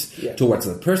hate towards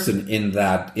the person in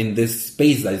this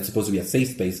space that is supposed to be a safe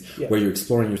space where you're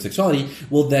exploring your sexuality,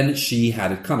 well, then she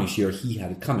or he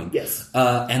had it coming. Yes.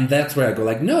 And that's where I go,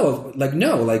 no,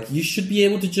 you should be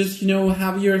able to just,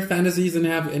 have your fantasies and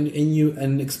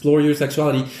and explore your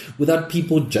sexuality without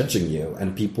people judging you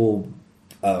and people,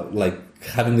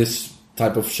 having this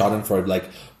type of schadenfreude, like,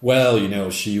 well,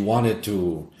 she wanted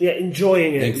to... Yeah,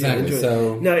 enjoying it. Exactly,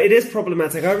 so... No, it is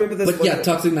problematic. I remember this... But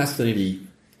toxic masculinity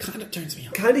kind of turns me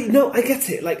on. No, I get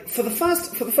it. Like, for the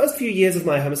first few years of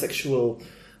my homosexual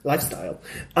lifestyle,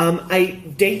 I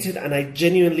dated and I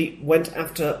genuinely went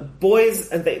after boys,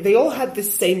 and they all had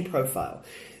this same profile.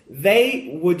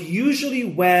 They would usually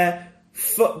wear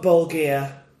football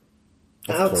gear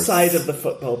outside of the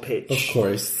football pitch. Of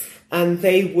course. And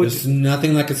they would... There's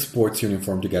nothing like a sports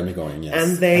uniform to get me going, yes.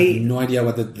 And they... I have no idea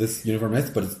what this uniform is,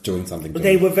 but it's doing something to me.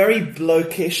 They were very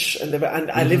blokish, and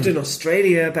I lived in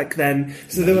Australia back then,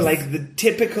 so they were like the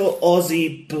typical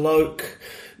Aussie bloke,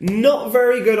 not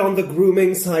very good on the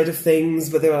grooming side of things,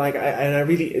 but they were like,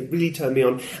 it really turned me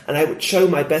on. And I would show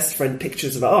my best friend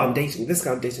pictures of, I'm dating this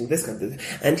guy, I'm dating this guy.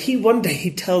 And one day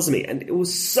he tells me, and it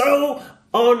was so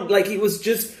on, like it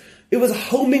was a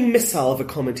homing missile of a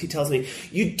comment. He tells me,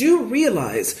 you do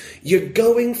realize you're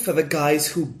going for the guys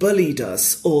who bullied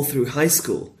us all through high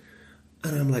school.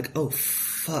 And I'm like, oh,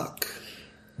 fuck.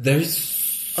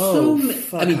 There's I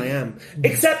am.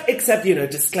 Except,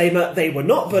 disclaimer, they were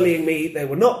not bullying me, they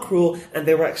were not cruel, and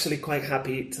they were actually quite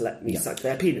happy to let me suck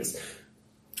their penis.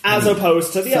 As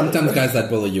opposed to the other. Sometimes guys that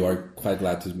bully you are quite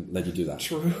glad to let you do that.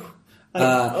 True.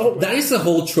 That is a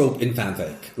whole trope in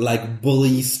fanfic, like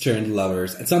bullies turned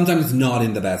lovers, and sometimes not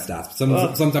in the best aspect,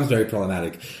 sometimes very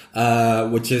problematic,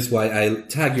 which is why I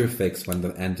tag your fics when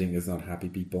the ending is not happy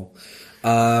people.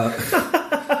 I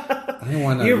don't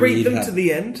want to You read them to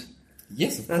the end?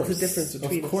 Yes, of course. That's the difference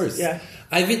between us. Of course. Yeah.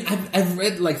 I've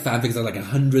read like fanfics that are like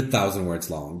 100,000 words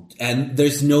long, and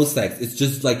there's no sex. It's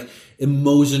just like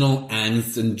emotional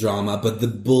angst and drama, but the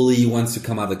bully wants to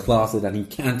come out of the closet and he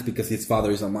can't because his father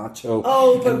is a macho.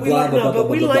 Oh, but we like that.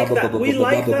 We like that because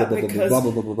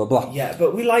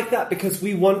we like that because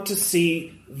we want to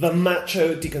see the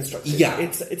macho deconstruction. Yeah.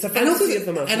 It's a fantasy of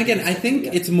the macho. And again, I think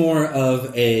it's more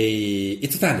of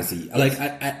it's a fantasy. Like,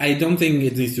 I don't think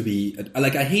it needs to be,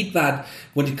 like, I hate that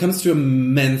when it comes to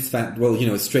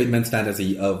a straight men's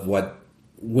fantasy of what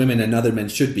women and other men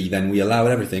should be, then we allow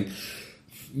everything.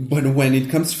 But when it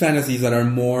comes to fantasies that are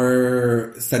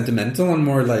more sentimental and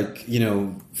more like,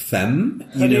 femme,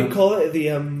 How do you call it?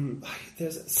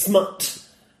 There's smut.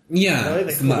 Yeah, Right?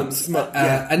 They call them smut.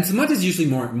 Yeah. And smut is usually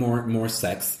more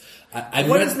sex. Then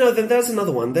there's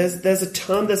another one. There's a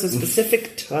term. There's a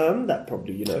specific term that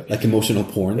probably like emotional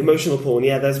porn. Emotional porn.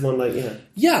 Yeah, there's one like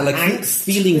Yeah, like angst.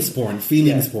 feelings porn,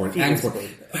 angst porn. porn.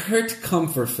 Hurt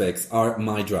comfort fix are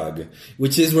my drug,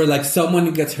 which is where like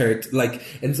someone gets hurt,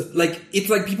 it's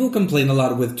like people complain a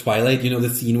lot with Twilight. The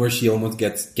scene where she almost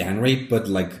gets gang raped, but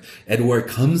like Edward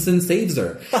comes and saves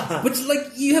her. But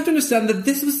like you have to understand that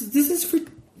this is for.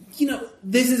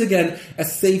 This is, again, a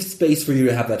safe space for you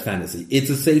to have that fantasy.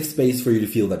 It's a safe space for you to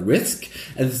feel that risk,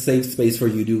 and it's a safe space for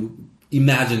you to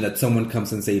imagine that someone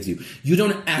comes and saves you. You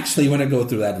don't actually want to go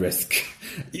through that risk.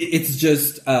 It's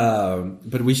just...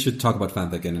 but we should talk about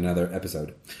fanfic in another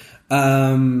episode.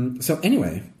 So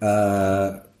anyway,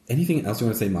 anything else you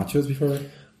want to say machos before...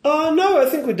 No, I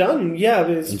think we're done. Yeah,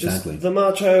 it's exactly. Just the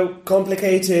macho,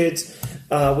 complicated.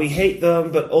 We hate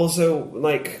them, but also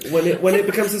like when it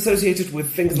becomes associated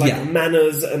with things like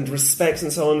manners and respect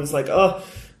and so on, it's like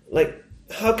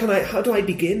how do I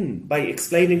begin by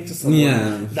explaining to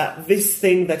someone that this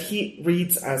thing that he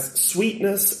reads as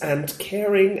sweetness and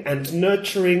caring and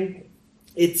nurturing,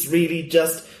 it's really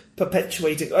just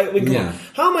perpetuating.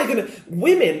 How am I going to?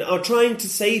 Women are trying to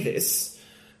say this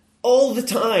all the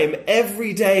time,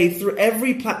 every day, through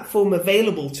every platform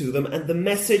available to them, and the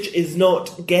message is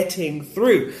not getting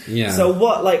through. Yeah. So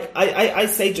what, I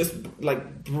say just,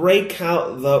 break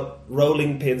out the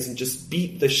rolling pins and just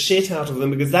beat the shit out of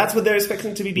them, because that's what they're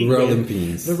expecting to be beaten rolling with.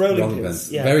 pins. The rolling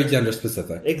pins. Yeah. Very gender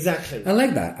specific. Exactly. I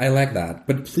like that.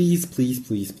 But please, please,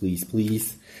 please, please,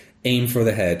 please, aim for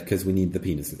the head, because we need the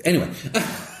penises. Anyway...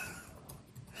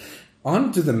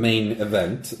 On to the main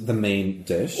event, the main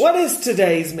dish. What is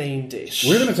today's main dish?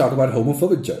 We're going to talk about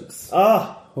homophobic jokes.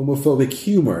 Homophobic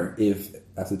humor,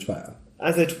 as it were.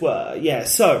 As it were, yeah.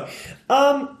 So,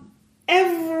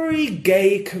 every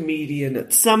gay comedian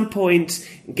at some point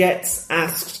gets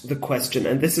asked the question,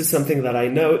 and this is something that I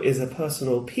know is a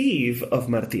personal peeve of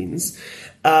Martin's,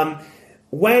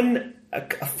 when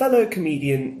a fellow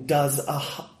comedian does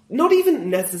not even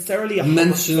necessarily a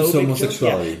mentions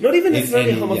homosexuality. Joke. Yeah, not even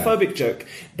necessarily a homophobic joke,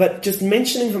 but just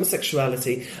mentioning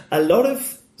homosexuality. A lot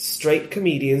of straight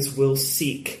comedians will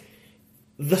seek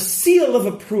the seal of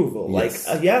approval. Yes.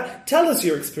 Tell us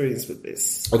your experience with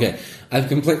this. Okay, I've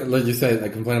complained, like you said, I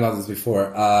complained about this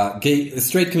before.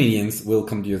 Straight comedians will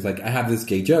come to you like, I have this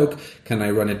gay joke, can I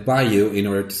run it by you in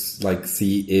order to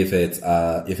see if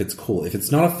it's cool, if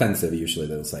it's not offensive, usually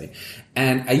they'll say.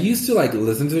 And I used to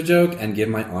listen to a joke and give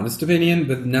my honest opinion,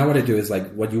 but now what I do is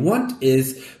what you want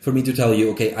is for me to tell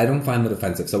you, okay, I don't find that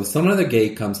offensive. So if some other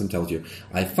gay comes and tells you,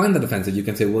 I find that offensive, you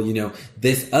can say, well,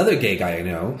 this other gay guy I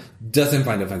know doesn't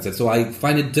find it offensive. So I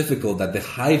find it difficult that the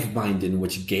hive mind in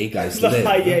which gay guys live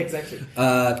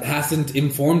hasn't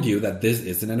informed you that this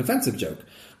isn't an offensive joke.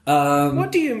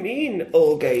 What do you mean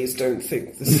all gays don't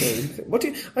think the same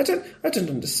thing? I don't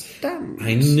understand.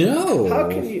 I know. How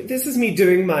can you? This is me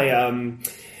doing my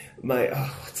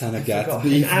what's Hannah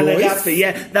Gatsby Hannah voice? Gatsby,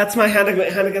 yeah, that's my Hannah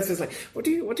Gatsby's like, what do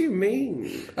you mean?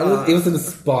 It was an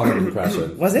spot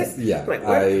impression. Was it? Yeah.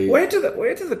 Where do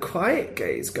the quiet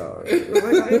gays go? I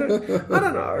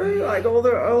don't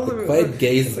know. All the quiet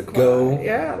gays go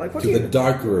to the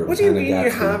dark room. What do you mean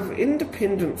you have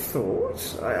independent thought?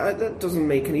 That doesn't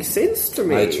make any sense to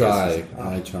me. I try.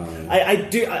 I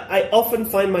do. I often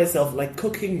find myself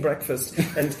cooking breakfast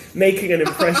and making an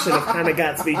impression of Hannah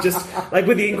Gatsby, just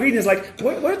with the ingredients.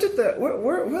 Where are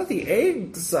the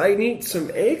eggs? I need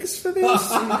some eggs for this.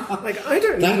 I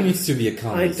don't. That needs to be a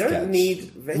comedy sketch. I don't need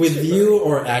vegetables. With you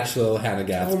or actual Hannah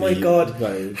Gatsby. Oh my god,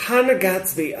 Hannah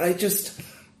Gatsby! I just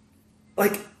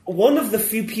one of the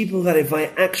few people that if I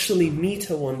actually meet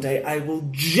her one day, I will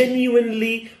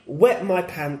genuinely wet my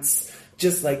pants.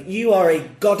 Just you are a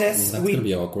goddess. That's gonna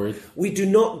be awkward. We do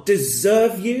not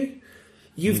deserve you.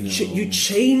 You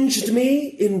changed me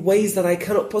in ways that I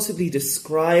cannot possibly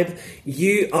describe.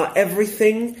 You are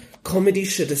everything comedy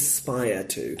should aspire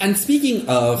to. And speaking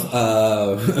of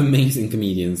amazing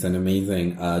comedians and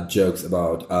amazing jokes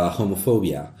about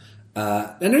homophobia,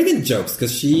 and not even jokes,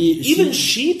 because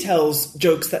she tells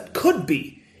jokes that could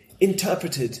be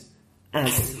interpreted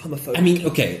as homophobic. I mean,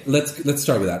 okay, let's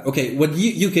start with that. Okay, what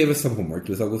you gave us some homework,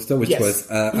 Luis Augusto, which Yes. was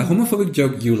a homophobic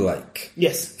joke you like.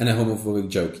 Yes. And a homophobic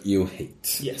joke you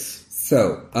hate. Yes.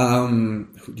 So,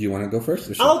 do you want to go first?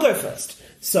 Or should I'll go first.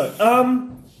 So,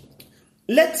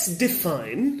 let's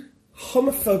define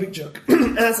homophobic joke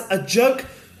as a joke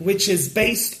which is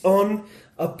based on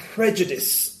a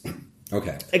prejudice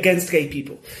Okay. against gay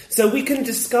people. So we can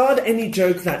discard any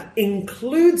joke that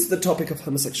includes the topic of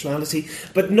homosexuality,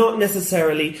 but not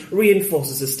necessarily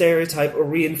reinforces a stereotype or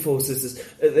reinforces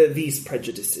these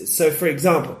prejudices. So, for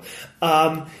example,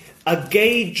 a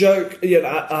gay joke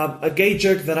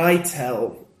that I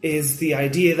tell is the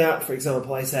idea that, for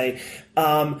example, I say,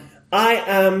 I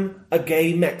am a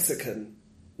gay Mexican.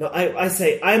 No, I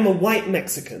say I'm a white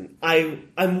Mexican.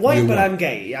 I'm white, but I'm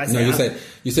gay.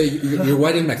 You say you're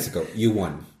white in Mexico. You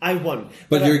won, I won,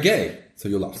 but you're gay, so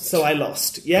you lost. So I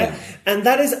lost. Yeah, and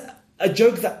that is a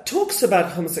joke that talks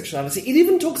about homosexuality. It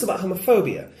even talks about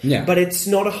homophobia. Yeah. But it's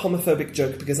not a homophobic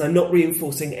joke because I'm not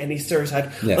reinforcing any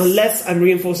stereotype Yes. unless I'm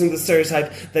reinforcing the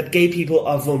stereotype that gay people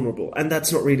are vulnerable. And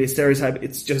that's not really a stereotype,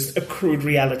 it's just a crude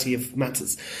reality of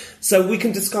matters. So we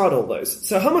can discard all those.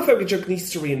 So a homophobic joke needs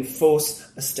to reinforce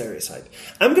a stereotype.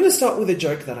 I'm going to start with a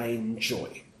joke that I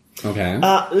enjoy. Okay.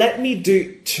 Let me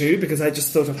do two, because I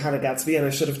just thought of Hannah Gatsby and I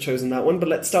should have chosen that one, but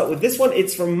let's start with this one.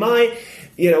 It's from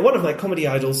one of my comedy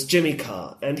idols, Jimmy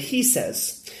Carr, and he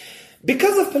says,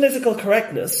 because of political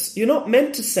correctness, you're not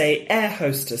meant to say air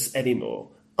hostess anymore,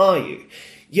 are you?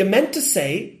 You're meant to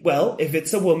say, well, if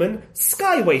it's a woman,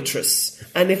 sky waitress,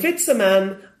 and if it's a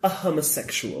man, a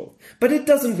homosexual. But it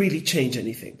doesn't really change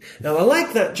anything. Now, I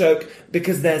like that joke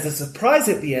because there's a surprise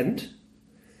at the end.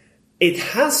 It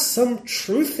has some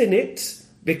truth in it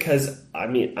because,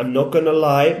 I'm not going to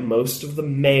lie, most of the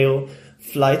male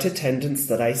flight attendants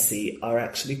that I see are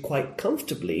actually quite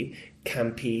comfortably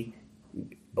campy.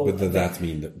 But does that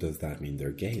mean they're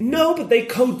gay? No, but they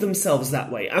code themselves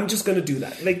that way. I'm just going to do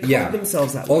that. They code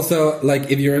themselves that way. Also,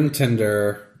 like, if you're on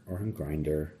Tinder or on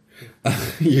Grindr,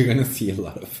 you're going to see a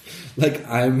lot of, like,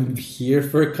 I'm here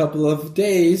for a couple of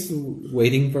days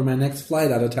waiting for my next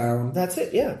flight out of town. That's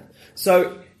it, yeah.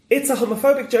 So, it's a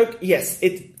homophobic joke. Yes,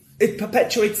 it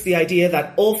perpetuates the idea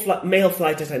that all male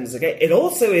flight attendants are gay. It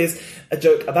also is a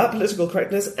joke about political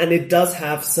correctness, and it does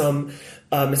have some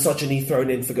misogyny thrown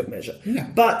in for good measure. Yeah.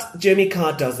 But Jimmy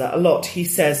Carr does that a lot. He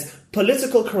says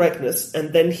political correctness,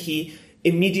 and then he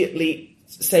immediately,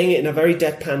 saying it in a very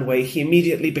deadpan way, he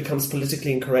immediately becomes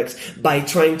politically incorrect by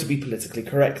trying to be politically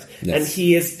correct. Yes. And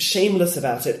he is shameless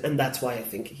about it, and that's why I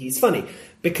think he's funny.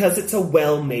 Because it's a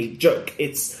well-made joke.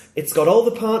 It's got all the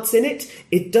parts in it.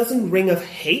 It doesn't ring of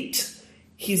hate.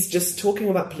 He's just talking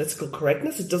about political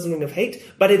correctness. It doesn't ring of hate,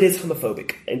 but it is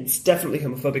homophobic. It's definitely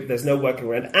homophobic. There's no working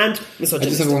around. And misogynistic. I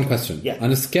just have one question. Yeah.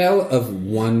 On a scale of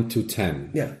 1 to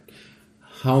 10, Yeah.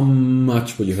 how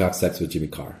much will you have sex with Jimmy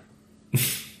Carr?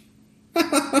 A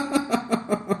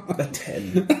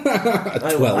 10.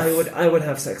 A 12. I would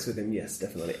have sex with him, yes,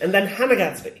 definitely. And then Hannah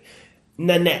Gatsby.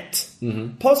 Nanette.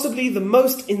 Mm-hmm. Possibly the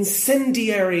most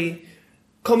incendiary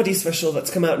comedy special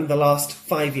that's come out in the last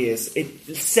 5 years.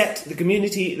 It set the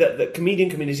comedian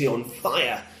community on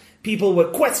fire. People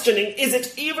were questioning, is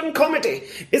it even comedy?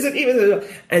 Is it even...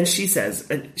 And she says,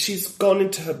 and she's gone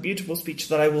into her beautiful speech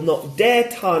that I will not dare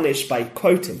tarnish by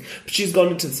quoting, but she's gone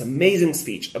into this amazing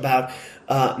speech about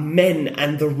men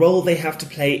and the role they have to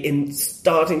play in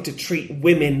starting to treat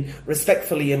women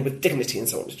respectfully and with dignity and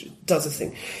so on. She does this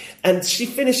thing. And she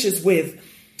finishes with,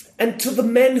 and to the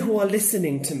men who are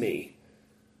listening to me,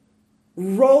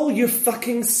 roll your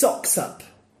fucking socks up.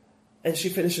 And she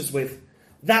finishes with,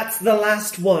 that's the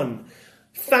last one.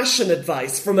 Fashion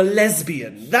advice from a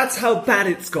lesbian. That's how bad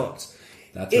it's got.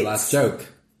 That's the last joke.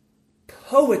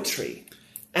 Poetry.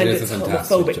 And It is it's a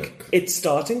fantastic homophobic. joke. It's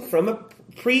starting from a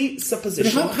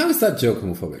presupposition. How is that joke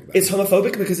homophobic, then? It's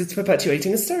homophobic because it's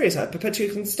perpetuating a stereotype.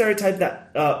 Perpetuating a stereotype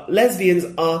that lesbians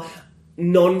are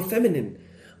non-feminine,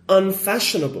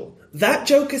 unfashionable. That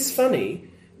joke is funny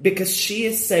because she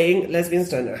is saying lesbians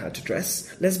don't know how to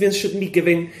dress. Lesbians shouldn't be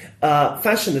giving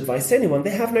fashion advice to anyone. They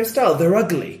have no style. They're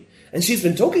ugly. And she's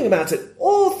been talking about it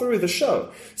all through the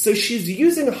show. So she's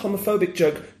using a homophobic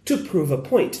joke to prove a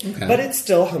point. Okay. But it's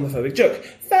still a homophobic joke.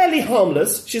 Fairly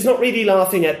harmless. She's not really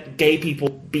laughing at gay people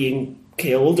being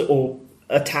killed or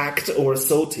attacked or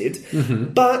assaulted.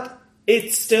 Mm-hmm. But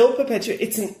it's still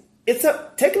perpetuating.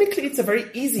 Technically it's a very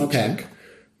easy joke.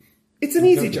 It's an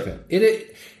easy joke.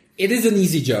 It is an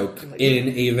easy joke in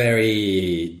a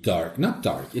very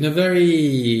in a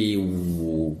very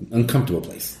uncomfortable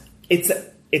place.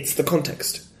 It's the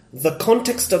context. The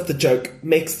context of the joke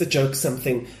makes the joke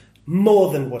something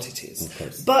more than what it is. Of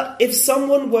course. But if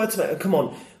someone were to... Come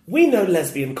on, we know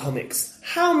lesbian comics.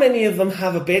 How many of them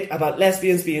have a bit about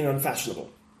lesbians being unfashionable?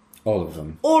 All of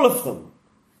them. All of them.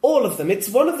 All of them. It's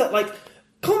one of the, like,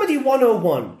 Comedy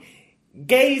 101.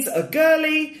 Gays are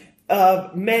girly,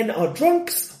 men are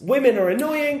drunks, women are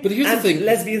annoying, But here's the and thing.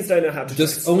 lesbians don't know how to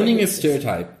Does dress. owning Like, a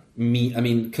stereotype mean... I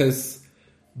mean, because...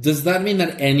 Does that mean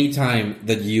that any time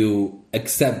that you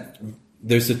accept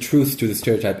there's a truth to the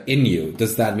stereotype in you,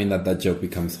 does that mean that that joke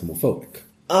becomes homophobic?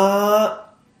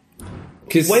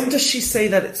 'Cause- When does she say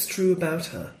that it's true about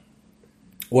her?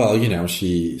 Well, you know,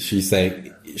 she's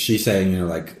saying, you know,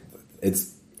 like, it's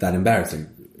that embarrassing.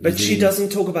 But she doesn't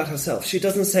talk about herself. She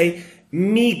doesn't say,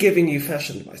 me giving you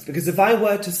fashion advice. Because if I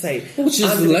were to say... Well, she's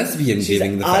a lesbian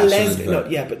giving the fashion advice. No,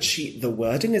 yeah, but the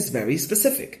wording is very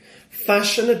specific.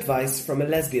 Fashion advice from a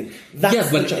lesbian. That's Yeah,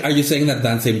 the but joke. are you saying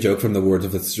that same joke from the words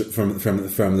of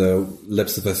from the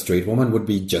lips of a straight woman would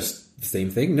be just the same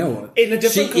thing? No. In a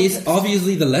different She is context.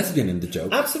 obviously the lesbian in the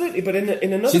joke. Absolutely, but in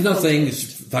another... She's not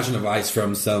context- saying fashion advice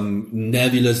from some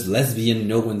nebulous lesbian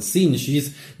no one's seen.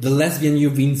 She's the lesbian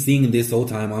you've been seeing this whole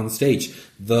time on stage.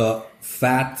 The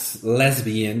fat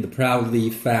lesbian, the proudly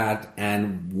fat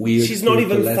and weird. She's not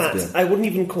even lesbian. fat. I wouldn't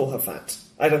even call her fat.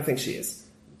 I don't think she is.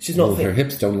 She's not Well, thin. her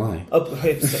hips don't lie. Oh,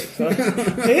 her hips don't.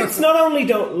 Her hips not only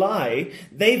don't lie,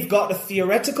 they've got a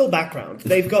theoretical background.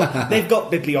 They've got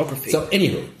bibliography. So,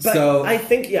 anywho, But so I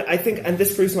think, and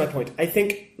this proves my point. I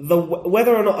think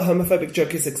whether or not a homophobic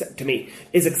joke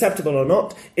is acceptable or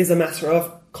not is a matter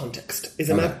of context.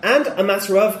 And a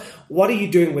matter of what are you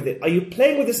doing with it? Are you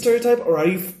playing with a stereotype or are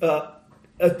you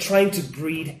trying to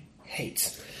breed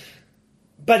hate?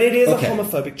 But it is Okay. a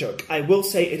homophobic joke. I will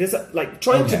say it is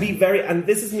trying to be very, and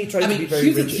this is me trying to be very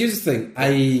rigid. here's the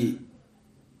thing.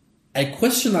 I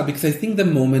question that because I think the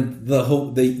moment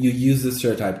that you use the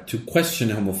stereotype to question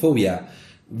homophobia,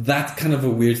 that's kind of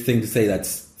a weird thing to say.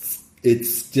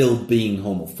 It's still being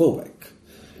homophobic.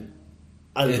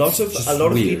 A It's lot of just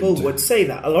people weird. would say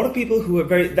that. A lot of people who are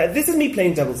very. This is me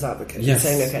playing devil's advocate. Yes,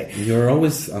 Saying, okay, you're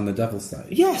always on the devil's side.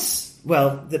 yes.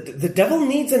 Well, the devil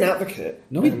needs an advocate.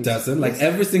 No, he doesn't. Like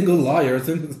every single lawyer.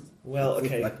 Well,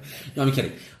 okay. No, I'm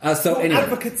kidding. So anyway,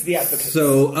 advocate's the advocate.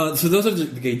 So those are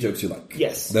the gay jokes you like.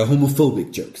 Yes. The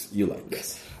homophobic jokes you like.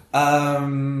 Yes.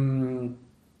 And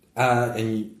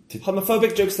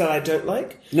Homophobic jokes that I don't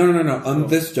like. No. On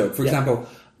this joke, for example,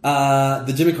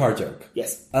 the Jimmy Carr joke.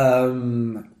 Yes.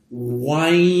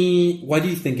 Why do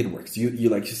you think it works? You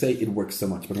like to say it works so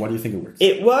much, but why do you think it works?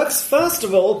 It works, first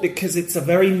of all, because it's a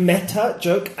very meta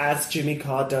joke, as Jimmy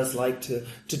Carr does like to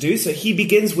do. So he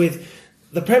begins with,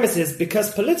 the premise is, because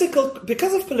of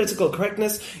political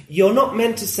correctness, you're not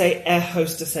meant to say air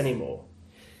hostess anymore.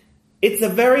 It's a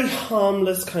very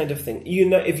harmless kind of thing. You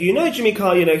know, if you know Jimmy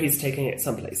Carr, you know he's taking it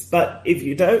someplace. But if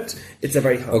you don't, it's a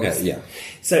very harmless Okay, yeah. thing.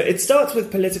 So it starts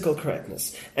with political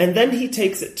correctness. And then he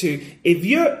takes it to, if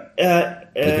you're...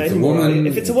 it's a woman-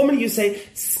 if it's a woman, you say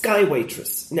sky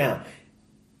waitress. Now,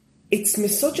 it's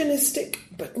misogynistic,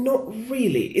 but not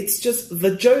really. It's just,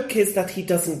 the joke is that he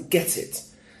doesn't get it.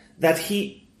 That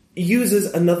he uses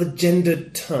another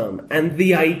gendered term. And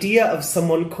the idea of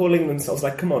someone calling themselves,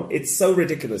 like, come on, it's so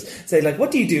ridiculous. Say, like, what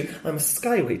do you do? I'm a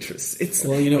sky waitress.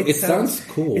 Well, you know, it sounds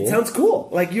cool. It sounds cool.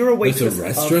 Like, you're a waitress There's a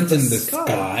restaurant of in the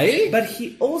sky? But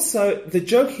he also, the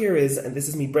joke here is, and this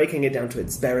is me breaking it down to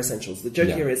its bare essentials, the joke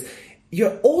Yeah. here is,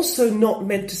 you're also not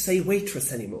meant to say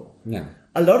waitress anymore. Yeah.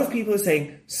 A lot of people are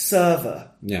saying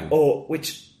server. Yeah. Or,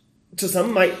 which, to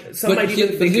some might But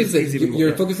even think here's it's the, even more, you're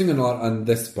yeah. focusing a lot on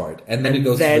this part, and then And it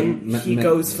goes. then to he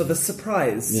goes for the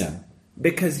surprise. Yeah.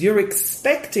 Because you're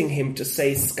expecting him to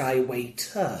say sky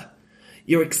waiter.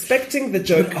 You're expecting the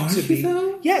joke But are to you be...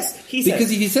 though? Yes, he because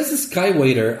says... if he says a sky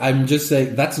waiter, I'm just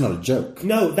saying that's not a joke.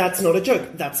 No, that's not a joke.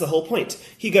 That's the whole point.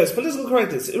 He goes, political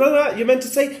correctness. You're meant to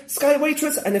say sky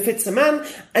waitress, and if it's a man,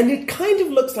 and it kind of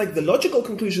looks like the logical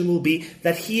conclusion will be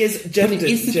that he is But gendered.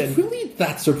 is it really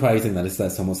that surprising that it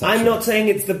says homosexual? I'm not saying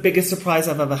it's the biggest surprise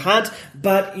I've ever had,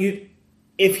 but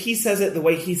if he says it the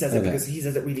way he says it, Okay. because he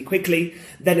says it really quickly,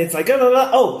 then it's like,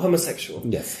 oh, homosexual.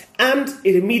 Yes. And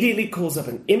it immediately calls up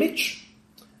an image,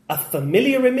 a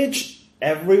familiar image.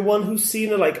 Everyone who's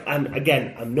seen it, like,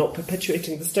 I'm not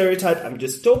perpetuating the stereotype. I'm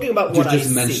just talking about You're what I just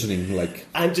see. mentioning, like,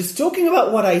 I'm just talking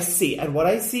about what I see, and what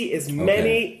I see is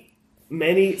many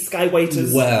sky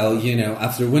waiters. well, you know,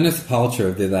 after Gwyneth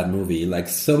Paltrow did that movie, like,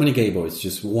 so many gay boys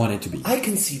just wanted to be. I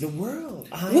can see the world.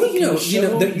 Well, you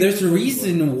know, there's a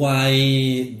reason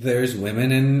why there's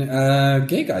women and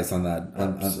gay guys on that.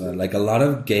 Like a lot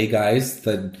of gay guys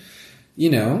that, you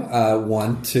know,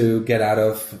 want to get out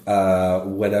of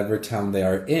whatever town they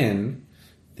are in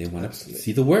They want to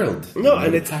see the world. No, They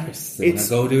and want to Paris. They want to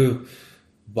go to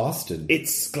Boston.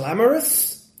 It's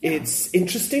glamorous. It's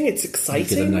interesting. It's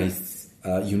exciting. You get a nice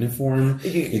uniform.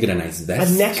 You get a nice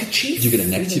vest. A neckerchief. You get a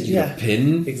neckerchief. You get a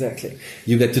pin. Exactly.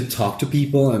 You get to talk to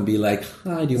people and be like,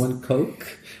 "Hi, do you want Coke?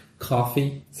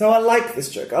 Coffee?" So I like this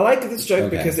joke. I like this joke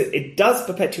Okay. because it does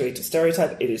perpetuate a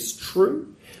stereotype. It is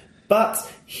true, but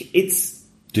it's.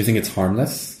 Do you think it's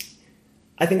harmless?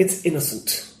 I think it's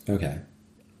innocent. Okay.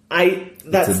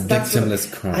 That's a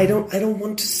victimless crime. I don't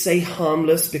want to say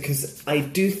harmless because I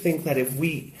do think that if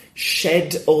we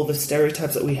shed all the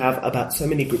stereotypes that we have about so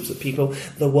many groups of people,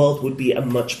 the world would be a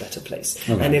much better place.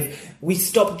 Okay. And if we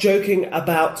stop joking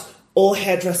about all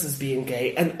hairdressers being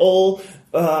gay and all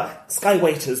sky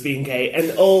waiters being gay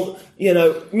and all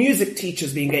music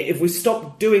teachers being gay, if we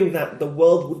stop doing that, the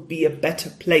world would be a better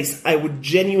place. I would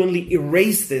genuinely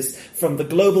erase this from the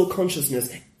global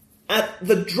consciousness. At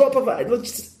the drop of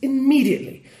just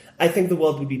immediately, I think the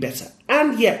world would be better.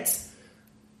 And yet,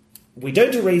 we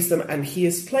don't erase them, and he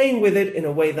is playing with it in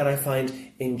a way that I find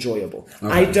enjoyable.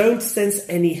 Okay. I don't sense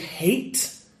any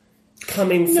hate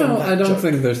coming from that No, I don't joke.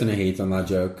 think there's any hate on that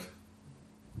joke.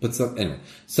 But anyway,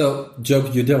 so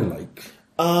joke you don't like.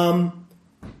 I'm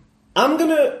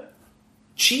gonna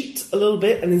cheat a little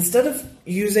bit, and instead of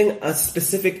using a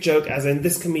specific joke, as in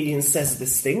this comedian says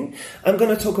this thing, I'm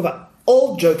gonna talk about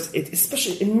all jokes,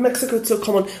 especially in Mexico, it's so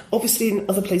common, obviously in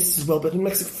other places as well, but in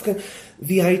Mexico,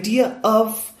 the idea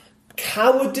of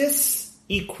cowardice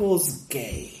equals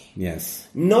gay. Yes.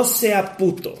 No sea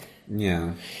puto.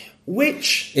 Yeah.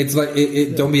 Which, It's like,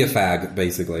 don't be a fag,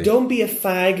 basically. don't be a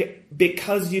fag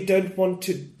because you don't want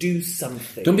to do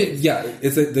something. Don't be, yeah,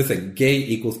 it's the thing. Gay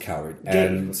equals coward.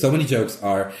 And equals so many jokes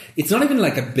are, it's not even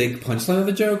like a big punchline of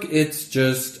a joke, it's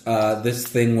just this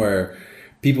thing where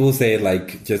people say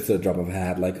like just a drop of a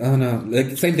hat, like, oh no,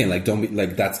 like same thing, like don't be,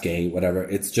 like that's gay, whatever.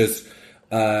 It's just,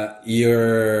 it's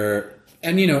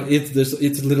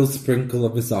a little sprinkle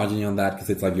of misogyny on that because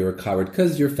it's like you're a coward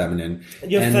because you're feminine.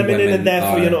 You're and feminine women and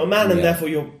therefore you're not a man and yeah. therefore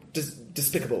you're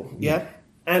despicable. Yeah?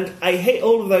 And I hate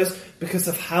all of those because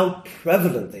of how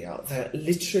prevalent they are. They're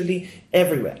literally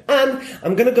everywhere. And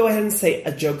I'm going to go ahead and say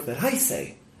a joke that I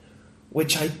say,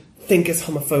 which I think is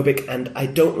homophobic and I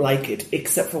don't like it,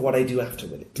 except for what I do after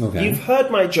with it. Okay. You've heard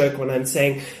my joke when I'm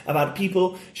saying about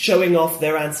people showing off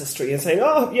their ancestry and saying,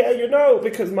 oh, yeah,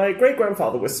 because my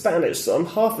great-grandfather was Spanish, so I'm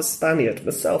half a Spaniard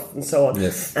myself, and so on.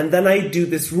 Yes. And then I do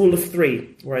this rule of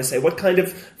three, where I say, what kind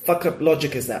of fuck-up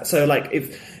logic is that? So, like,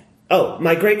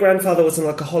 my great-grandfather was an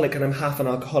alcoholic and I'm half an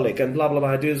alcoholic, and blah, blah,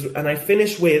 blah, and I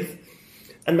finish with,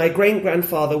 and my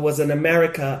great-grandfather was an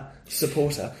America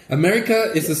supporter.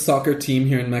 America is a soccer team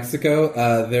here in Mexico.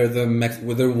 They're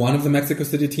they're one of the Mexico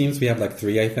City teams. We have like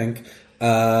 3, I think.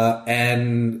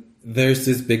 And there's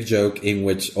this big joke in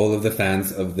which all of the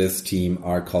fans of this team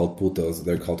are called putos.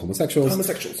 They're called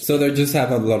homosexuals. So they just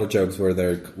have a lot of jokes where a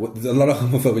lot of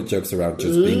homophobic jokes around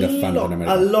just being a fan of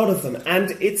America. A lot of them.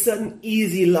 And it's an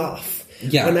easy laugh.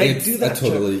 Yeah, when I it's do that a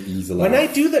totally joke, easy laugh. When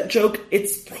I do that joke,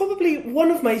 it's probably one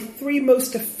of my 3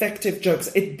 most effective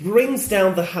jokes. It brings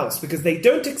down the house because they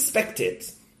don't expect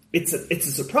it. It's a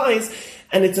surprise,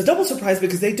 and it's a double surprise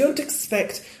because they don't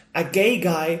expect a gay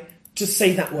guy to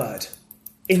say that word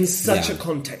in such a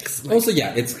context. Like, Also,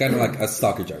 yeah, it's kind of like a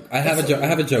stalker joke. I have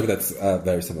a joke that's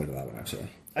very similar to that one, actually.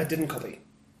 I didn't copy.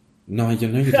 No, you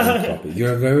didn't copy.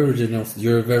 You're a very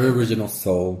original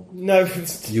soul. No.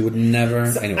 You would never.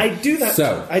 So anyway. I do that.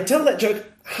 So I tell that joke.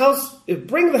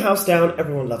 Bring the house down.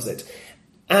 Everyone loves it.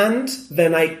 And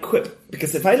then I quip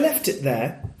because if I left it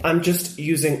there, I'm just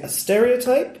using a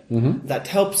stereotype that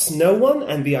helps no one,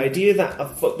 and the idea that a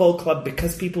football club,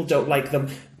 because people don't like them,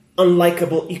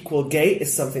 unlikable equal gay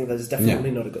is something that is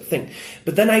definitely not a good thing.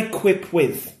 But then I quip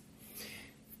with.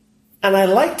 And I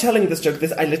like telling this joke,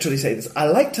 I literally say this, I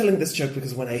like telling this joke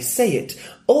because when I say it,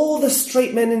 all the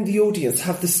straight men in the audience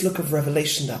have this look of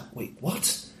revelation that, wait,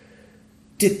 what?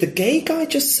 Did the gay guy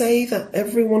just say that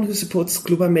everyone who supports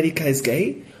Club America is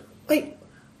gay? I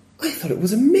thought it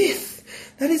was a myth.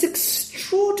 That is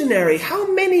extraordinary. How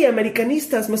many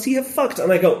Americanistas must he have fucked?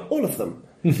 And I go, all of them.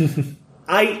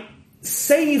 I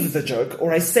save the joke,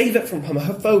 or I save it from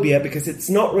homophobia, because it's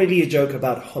not really a joke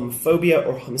about homophobia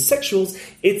or homosexuals.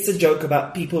 It's a joke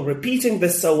about people repeating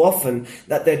this so often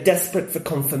that they're desperate for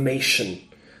confirmation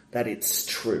that it's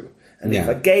true. And if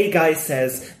a gay guy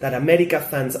says that America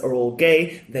fans are all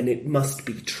gay, then it must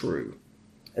be true.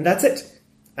 And that's it.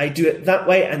 I do it that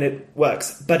way and it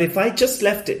works. But if I just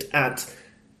left it at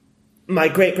my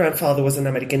great-grandfather was an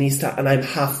Americanista and I'm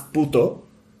half puto,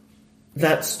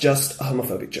 that's just a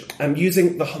homophobic joke. I'm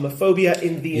using the homophobia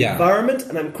in the environment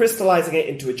and I'm crystallizing it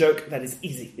into a joke that is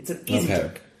easy. It's an easy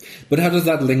joke. But how does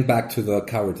that link back to the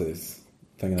cowardice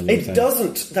thing? It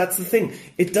doesn't. That's the thing.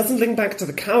 It doesn't link back to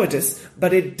the cowardice,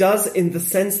 but it does in the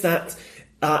sense that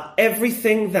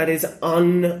everything that is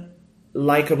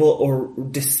unlikable or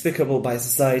despicable by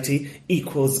society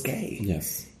equals gay.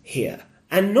 Yes. Here.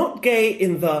 And not gay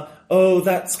in the, oh,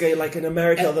 that's gay, like in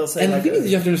America, they'll say... And like, the thing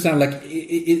is, you have to understand, like,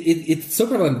 it's so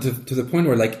prevalent to the point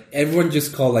where, like, everyone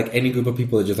just call, like, any group of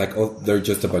people are just like, oh, they're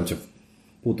just a bunch of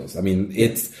putos. I mean,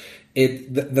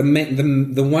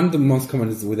 the one the most common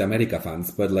is with America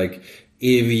fans, but, like,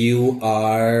 if you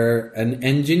are an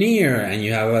engineer and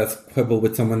you have a quibble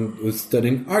with someone who's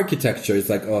studying architecture, it's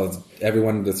like, oh,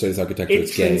 everyone that studies architecture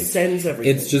is gay. It transcends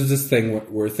everything. It's just this thing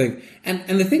we're thinking.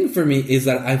 And the thing for me is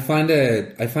that I find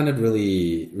it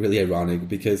really, really ironic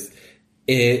because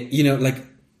like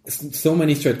so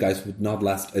many straight guys would not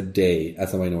last a day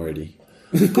as a minority.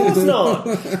 Of course not.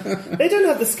 They don't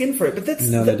have the skin for it, but that's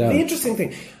the interesting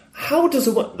thing. How does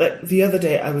the other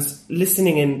day I was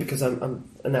listening in because I'm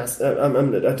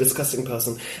a discussing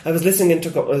person. I was listening into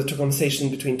a conversation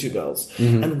between two girls,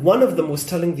 and one of them was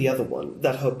telling the other one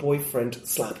that her boyfriend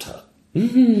slapped her,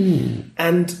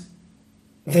 and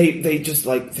they just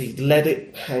they let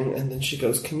it hang, and then she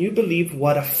goes, "Can you believe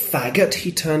what a faggot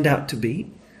he turned out to be?"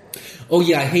 Oh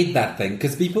yeah, I hate that thing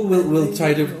because people will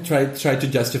try to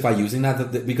justify using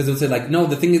that because they'll say like, no,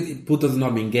 the thing is, puto does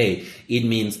not mean gay; it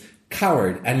means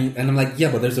coward, and I'm like, yeah,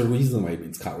 but there's a reason why it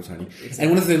means coward, honey. Exactly.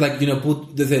 And when they say like,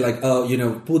 they say like, oh,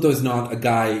 puto is not a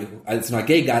guy, it's not a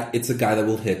gay guy, it's a guy that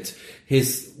will hit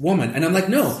his woman, and I'm like,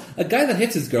 no, a guy that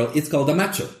hits his girl, it's called a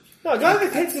macho. No, a guy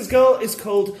that hits his girl is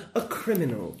called a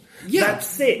criminal. Yeah,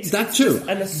 that's it. That's true.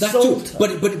 An assaulter.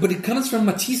 But it comes from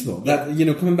machismo. That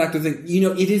coming back to the thing,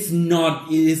 it is not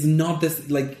this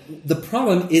like the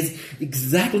problem is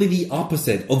exactly the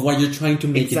opposite of what you're trying to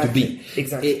make it to be.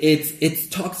 Exactly. It's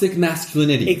toxic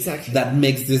masculinity. Exactly. That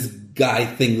makes this guy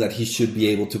think that he should be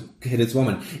able to hit his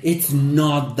woman. It's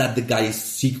not that the guy is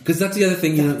secret, because that's the other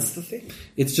thing. That's the thing.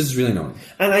 It's just really annoying.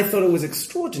 And I thought it was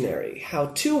extraordinary how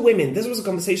two women. This was a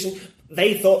conversation.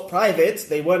 They thought private.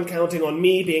 They weren't counting on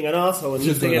me being an asshole and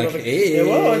just like, hey,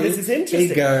 whoa, this is interesting.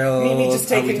 Hey, girl, me just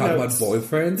taking are we talking notes. about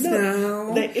boyfriends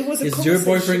now? It was a is your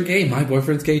boyfriend gay? My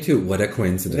boyfriend's gay too. What a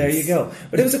coincidence. There you go.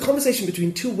 But it was a conversation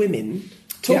between two women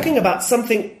talking about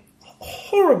something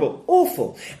horrible,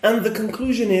 awful, and the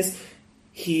conclusion is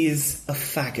he's a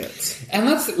faggot. And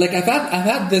that's like I've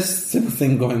had this simple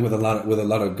thing going with a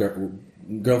lot of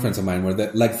girlfriends of mine where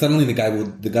like suddenly the guy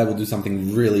will do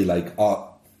something really like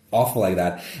awful like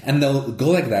that, and they'll go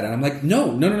like that, and I'm like,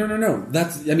 no.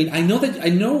 That's, I know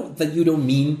that you don't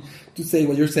mean to say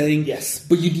what you're saying. Yes,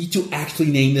 but you need to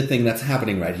actually name the thing that's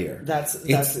happening right here. That's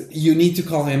it. You need to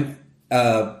call him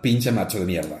pinche macho de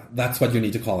mierda. That's what you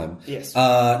need to call him. Yes.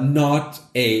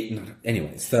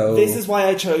 Anyway, so this is why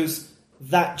I chose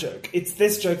that joke. It's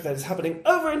this joke that is happening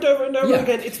over and over and over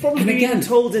again. It's probably being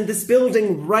told in this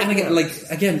building right now.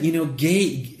 Gay,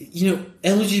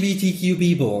 LGBTQ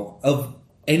people of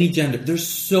any gender, they're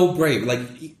so brave. Like,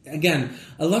 again,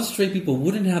 a lot of straight people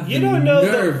wouldn't have the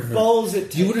nerve. The balls it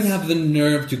takes. You wouldn't have the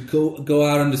nerve to go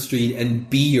out on the street and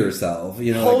be yourself.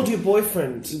 Hold your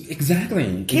boyfriend.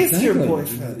 Exactly. Kiss your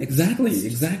boyfriend. Exactly.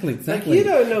 Like, you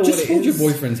don't know just what hold it your is.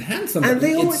 boyfriend's hand. And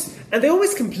they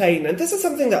always complain. And this is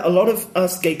something that a lot of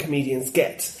us gay comedians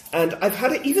get. And I've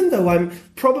had it, even though I'm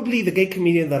probably the gay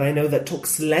comedian that I know that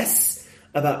talks less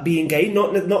about being gay.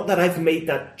 Not that I've made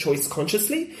that choice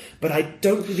consciously, but I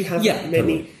don't really have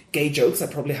many gay jokes. I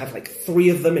probably have like 3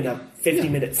 of them in a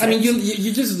 50-minute set. I mean,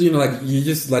 you just you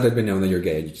just let it be known that you're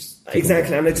gay. You just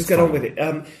exactly, and I just get on with it.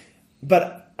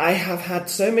 But I have had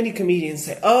so many comedians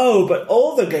say, "Oh, but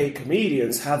all the gay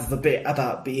comedians have the bit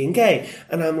about being gay,"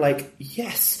 and I'm like,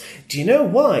 "Yes." Do you know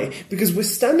why? Because we're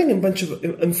standing in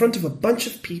front of a bunch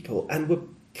of people, and we're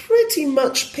pretty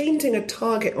much painting a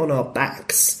target on our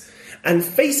backs. And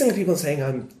facing people and saying,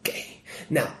 I'm gay.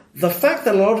 Now, the fact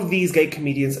that a lot of these gay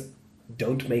comedians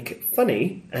don't make it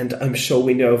funny, and I'm sure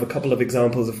we know of a couple of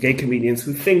examples of gay comedians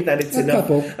who think that it's enough.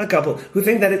 A couple who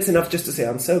think that it's enough just to say,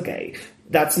 I'm so gay.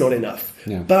 That's not enough.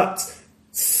 Yeah. But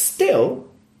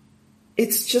still,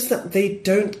 it's just that they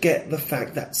don't get the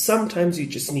fact that sometimes you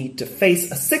just need to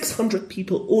face a 600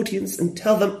 people audience and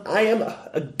tell them, I am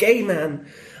a gay man,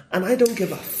 and I don't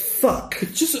give a fuck.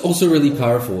 It's just also really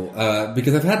powerful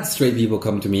because I've had straight people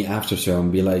come to me after show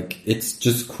and be like, it's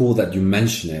just cool that you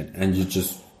mention it, and you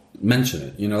just mention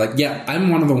it. I'm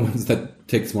one of the ones that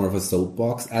takes more of a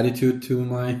soapbox attitude to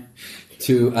my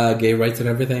to gay rights and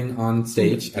everything on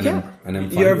stage, and I'm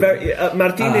fine You're with very it.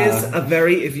 Martin is a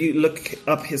very. If you look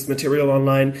up his material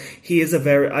online, he is a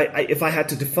very. If I had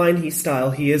to define his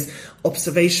style, he is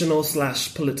observational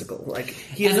 / political. Like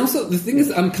he is, And also, the thing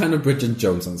is, I'm kind of Bridget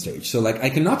Jones on stage. So, like, I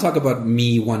cannot talk about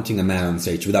me wanting a man on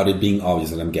stage without it being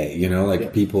obvious that I'm gay, you know?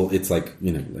 Like, people, it's like,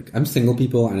 you know, like, I'm single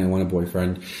people and I want a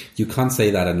boyfriend. You can't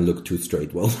say that and look too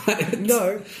straight. Well,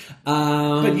 no.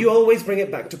 But you always bring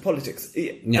it back to politics.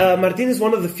 Martin is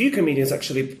one of the few comedians,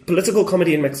 actually. Political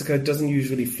comedy in Mexico doesn't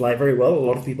usually fly very well. A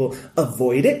lot of people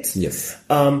avoid it. Yes.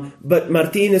 But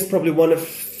Martin is probably one of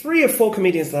 3 or 4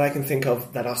 comedians that I can think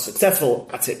of that are successful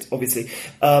at it, obviously,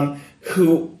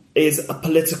 who is a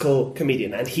political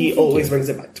comedian, and he always brings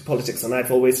it back to politics, and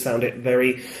I've always found it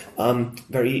very,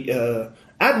 very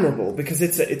admirable, because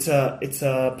it's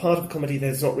a part of comedy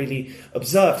that's not really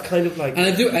observed, kind of like. And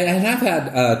I have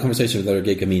had conversations with other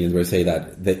gay comedians where they say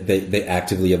that they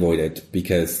actively avoid it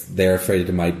because they're afraid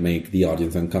it might make the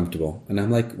audience uncomfortable, and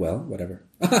I'm like, well, whatever.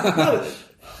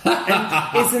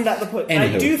 And isn't that the point?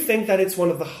 Anywho. I do think that it's one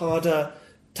of the harder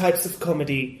types of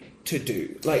comedy to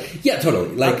do. Like, yeah,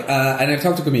 totally. Like, and I've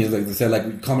talked to comedians like they say,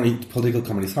 like, political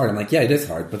comedy is hard. I'm like, yeah, it is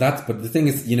hard, but the thing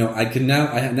is, you know, I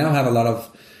now have a lot of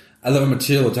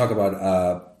material to talk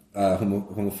about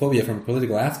homophobia from a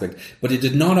political aspect, but it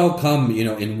did not all come, you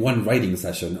know, in one writing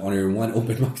session or in one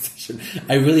open mic session.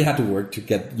 I really had to work to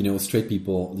get, you know, straight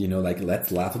people, you know, like,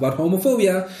 let's laugh about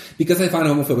homophobia, because I find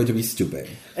homophobia to be stupid.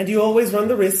 And you always run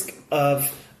the risk of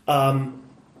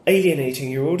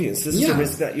alienating your audience. This is a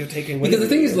risk that you're taking. Because the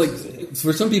thing is, like,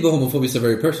 for some people, homophobia is a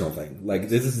very personal thing. Like,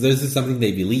 this is something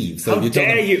they believe. So How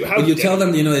if you tell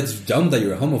them, you know, it's dumb that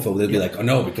you're a homophobe, they'll be like, oh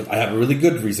no, because I have a really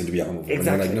good reason to be a homophobe. Exactly. And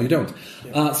they're like, no, you don't.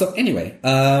 Yeah. So anyway,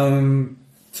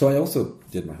 so I also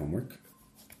did my homework.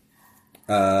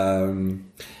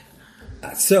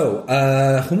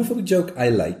 Homophobic joke I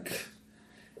like.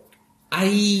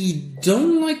 I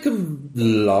don't like a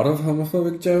lot of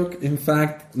homophobic joke. In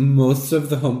fact, most of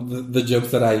the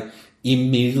jokes that I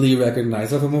immediately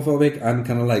recognize as homophobic, I'm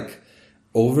kind of like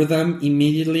over them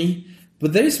immediately.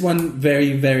 But there's one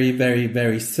very, very, very,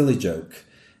 very silly joke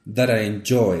that I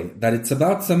enjoy, that it's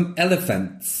about some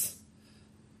elephants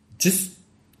just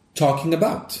talking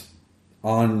about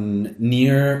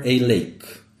near a lake.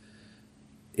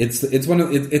 It's a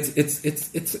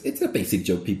basic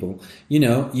joke, people. You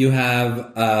know, you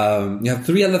have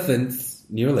 3 elephants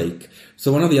near a lake.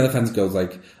 So one of the elephants goes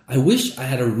like, I wish I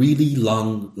had a really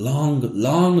long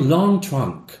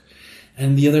trunk.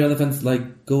 And the other elephants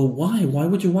like go, why? Why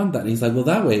would you want that? And he's like, well,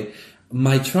 that way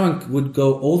my trunk would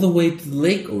go all the way to the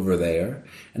lake over there,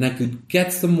 and I could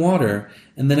get some water,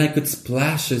 and then I could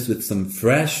splash us with some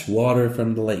fresh water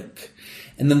from the lake.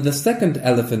 And then the second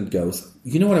elephant goes,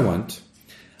 you know what I want?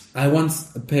 I want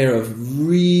a pair of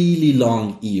really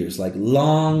long ears, like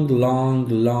long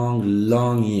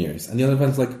ears. And the other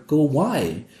one's like, go,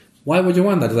 why? Why would you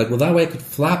want that? It's like, well, that way I could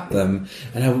flap them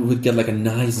and I would get like a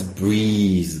nice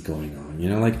breeze going on, you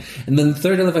know, like, and then the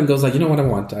third elephant goes like, you know what I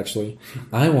want, actually?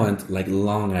 I want like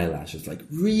long eyelashes, like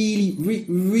really,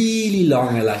 really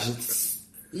long eyelashes.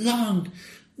 Long,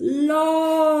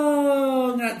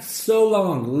 so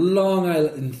long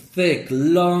and thick,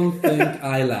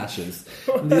 eyelashes.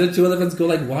 And the other 2 elephants go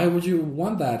like, why would you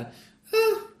want that?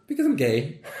 Because I'm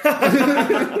gay. So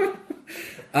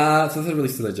that's a really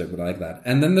silly joke, but I like that.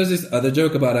 And then there's this other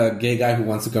joke about a gay guy who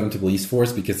wants to go into police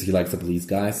force because he likes the police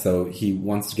guy. So he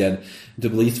wants to get into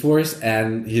police force,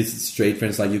 and his straight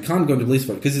friend's like, you can't go into police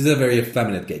force, because he's a very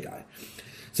effeminate gay guy.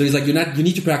 So he's like, you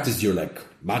need to practice your like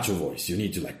macho voice. You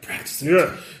need to like practice it.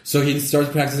 Yeah. So he starts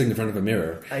practicing in front of a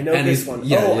mirror. I know this one.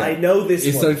 I know this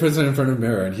one. He starts practicing in front of a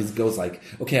mirror, and he goes like,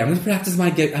 okay, I'm going to practice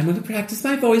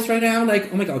my voice right now.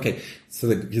 Like, oh my God. Okay. So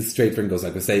his straight friend goes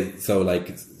like,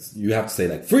 you have to say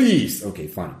like, freeze. Okay,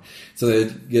 fine. So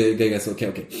the gay guy says,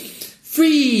 okay.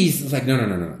 Freeze. It's like,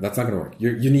 no. That's not going to work.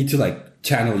 You need to like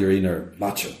channel your inner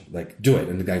macho. Like, do it.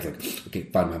 And the guy's like, okay,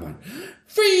 fine.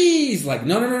 Freeze! Like,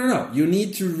 no. You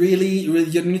need to really,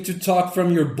 you need to talk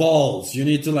from your balls. You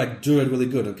need to, like, do it really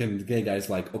good. Okay, the gay guy's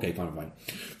like, okay, fine.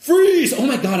 Freeze! Oh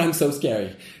my God, I'm so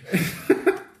scary.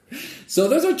 So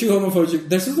those are 2 homophobic.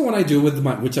 This is the one I do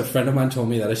which a friend of mine told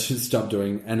me that I should stop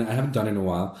doing, and I haven't done it in a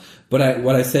while. But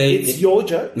what I say, it's your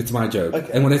joke. It's my joke. Okay.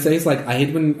 And what I say is like, I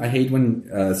hate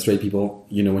when straight people,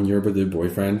 you know, when you're with your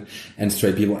boyfriend and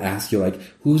straight people ask you like,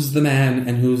 who's the man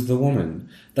and who's the woman?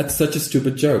 That's such a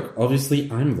stupid joke. Obviously,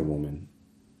 I'm the woman.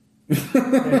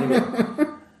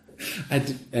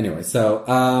 Anyway, so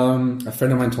a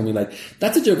friend of mine told me, like,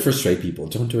 that's a joke for straight people.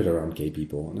 Don't do it around gay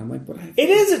people. And I'm like, but it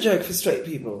is a joke for straight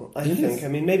people, I think. I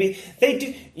mean, maybe they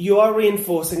do. You are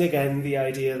reinforcing again the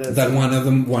idea that one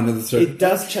of the straight. It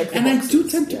does check the and boxes. I do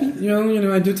tend to be,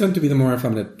 I do tend to be the more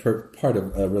effeminate part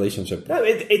of a relationship. No,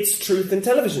 it's truth in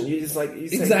television. You just like you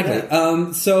say exactly.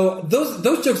 that. So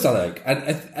those jokes I like.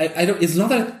 I don't. It's not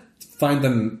that I find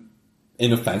them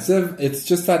inoffensive. It's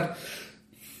just that.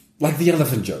 Like the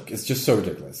elephant joke, it's just so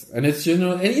ridiculous, and it's and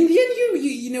in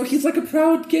the end, he's like a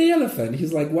proud gay elephant.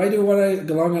 He's like, why do I want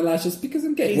long eyelashes? Because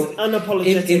I'm gay. He's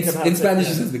unapologetic about it. In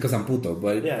Spanish, it says because I'm puto,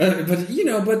 but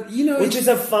which is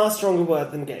a far stronger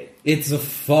word than gay. It's a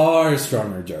far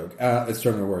stronger joke, a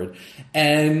stronger word,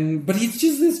 but he's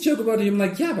just this joke about him,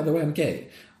 like, yeah, by the way, I'm gay.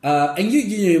 And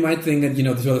you might think that, the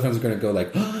two elephants are going to go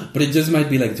like, but it just might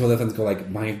be like the two elephants go like,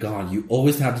 my God, you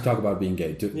always have to talk about being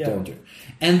gay, don't you?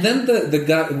 And then the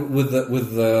guy with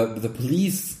the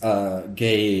police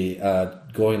gay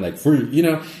going like free,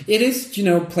 it is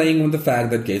playing with the fact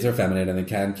that gays are feminine and they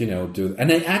can't do.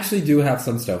 And I actually do have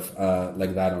some stuff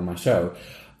like that on my show.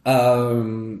 But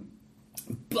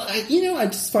I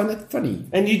just find that funny.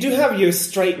 And you do have your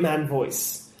straight man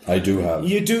voice. I do have.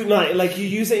 You do like you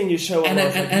use it in your show. And I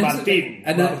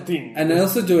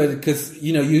also do it because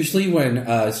usually when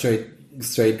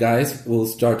straight guys will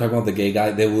start talking about the gay guy,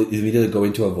 they will immediately go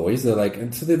into a voice. They're like,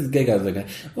 and so the gay guys are like,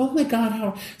 oh my God,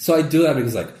 how? So I do that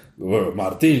because like,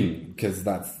 Martin, because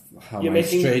that's how my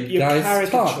straight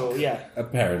guys talk. Yeah,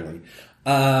 apparently.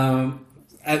 And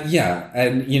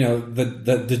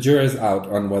the jury's out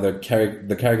on whether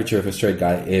the caricature of a straight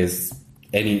guy has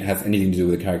anything to do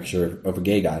with the caricature of a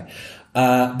gay guy.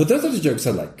 But those are the jokes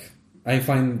I like. I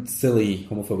find silly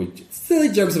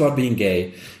jokes about being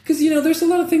gay. Because, there's a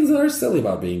lot of things that are silly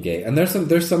about being gay. And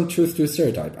there's some truth to a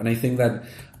stereotype. And I think that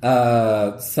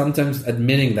sometimes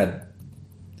admitting that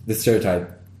the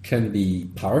stereotype can be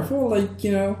powerful, like,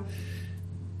 in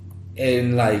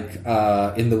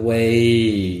the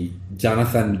way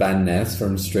Jonathan Van Ness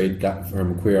from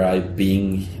Queer Eye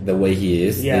being the way he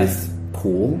is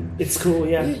cool. It's cool,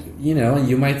 yeah. And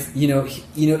you might,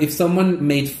 if someone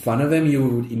made fun of him, you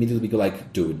would immediately go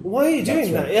like, dude. Why are you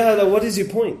doing that? Right. Yeah, what is your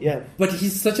point? Yeah. But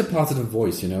he's such a positive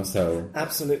voice, so.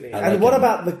 Absolutely. And what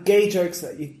about the gay jokes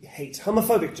that you hate?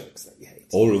 Homophobic jokes that you hate?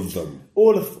 All of them.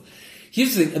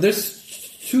 Here's the thing. There's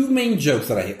two main jokes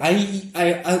that I hate.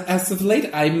 I as of late,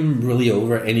 I'm really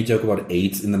over any joke about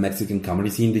AIDS in the Mexican comedy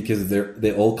scene because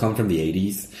they all come from the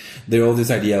 80s. They're all this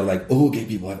idea of like, oh, gay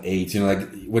people have AIDS. Like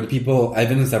when people, I've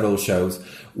been in several shows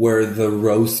where the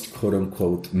roast, quote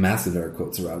unquote, massive air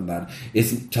quotes around that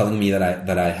is telling me that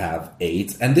I have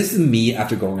AIDS. And this is me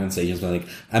after going on stage and being like,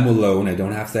 I'm alone, I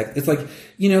don't have sex. It's like,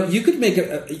 you could make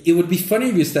it would be funny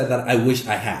if you said that I wish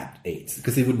I had AIDS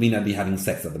because it would mean I'd be having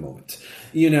sex at the moment.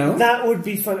 That would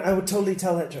be fun. I would totally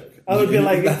tell that joke. I would be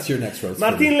like, that's your next roast.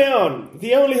 Martin Leon,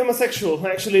 the only homosexual who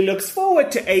actually looks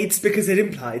forward to AIDS because it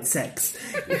implied sex.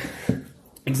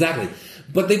 Exactly.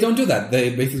 But they don't do that.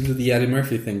 They basically do the Eddie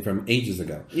Murphy thing from ages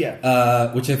ago.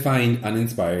 Yeah. Which I find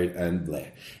uninspired and bleh.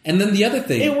 And then the other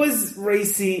thing... It was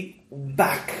racy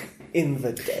back in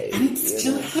the day. And it's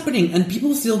still happening. And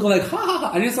people still go like, ha ha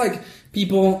ha. And it's like,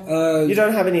 people... you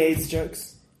don't have any AIDS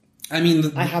jokes? I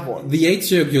mean... I have one. The AIDS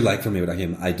joke you like from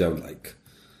Ibrahim, I don't like.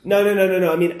 No.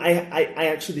 I mean, I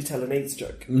actually tell an AIDS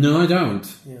joke. No, I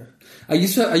don't. Yeah. I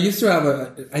used to have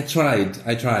I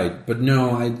tried. But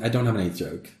no, I don't have an AIDS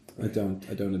joke. I don't.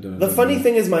 The funny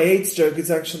thing is, my AIDS joke is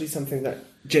actually something that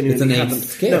genuinely happened. AIDS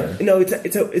scare. No,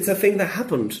 it's a thing that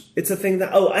happened. It's a thing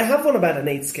that. Oh, I have one about an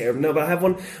AIDS scare. No, but I have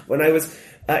one when I was.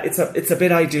 It's a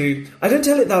bit I do. I don't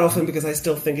tell it that often because I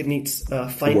still think it needs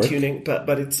fine tuning.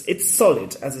 But it's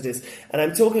solid as it is. And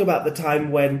I'm talking about the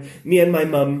time when me and my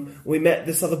mum we met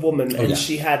this other woman and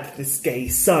she had this gay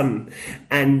son,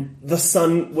 and the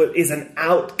son is an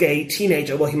out gay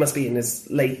teenager. Well, he must be in his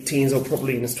late teens or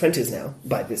probably in his 20s now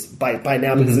by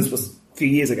now because this was a few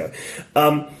years ago.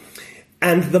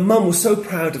 And the mum was so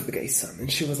proud of the gay son,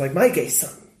 and she was like, "My gay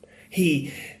son,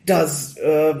 he does,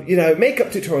 makeup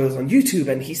tutorials on YouTube,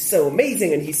 and he's so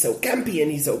amazing, and he's so campy,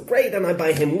 and he's so great, and I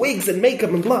buy him wigs and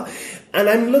makeup and blah." And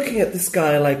I'm looking at this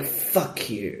guy like, fuck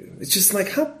you. It's just like,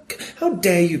 how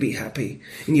dare you be happy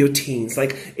in your teens?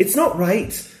 Like, it's not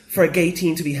right for a gay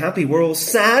teen to be happy. We're all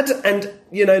sad, and,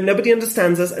 nobody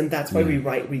understands us, and that's why we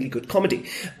write really good comedy.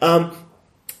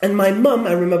 And my mum,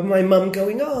 I remember my mum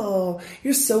going, "Oh,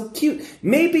 you're so cute.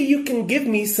 Maybe you can give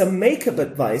me some makeup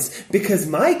advice because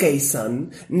my gay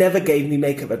son never gave me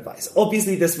makeup advice."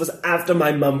 Obviously, this was after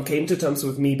my mum came to terms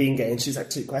with me being gay, and she's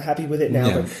actually quite happy with it now.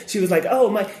 Yeah. But she was like, "Oh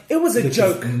my, it was a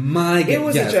joke. It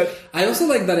was a joke." I also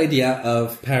like that idea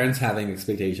of parents having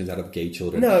expectations out of gay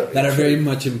children that are very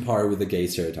much in par with the gay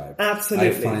stereotype. Absolutely,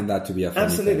 I find that to be a funny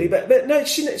absolutely. thing. But no,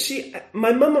 she,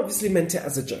 my mum obviously meant it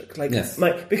as a joke, like Yes.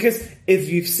 because if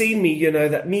you've seen me, you know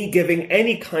that me giving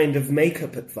any kind of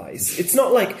makeup advice, it's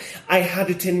not like I had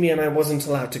it in me and I wasn't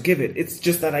allowed to give it. It's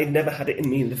just that I never had it in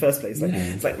me in the first place. Like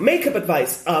it's like makeup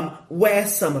advice. Wear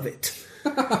some of it,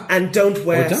 and don't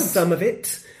wear some of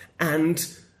it, and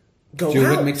go Do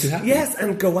out. what makes you happy. Yes,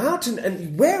 and go out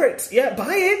and wear it. Yeah,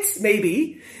 buy it,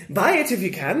 maybe. Buy it if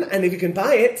you can, and if you can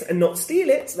buy it and not steal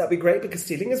it, that'd be great, because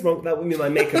stealing is wrong. That would be my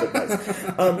makeup advice.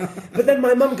 But then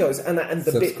my mum goes, and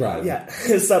the subscribe.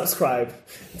 Subscribe.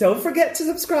 Don't forget to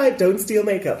subscribe. Don't steal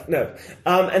makeup. No.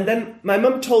 And then my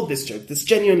mum told this joke. This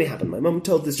genuinely happened. My mum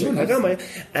told this joke.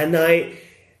 And I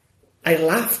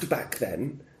laughed back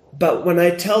then. But when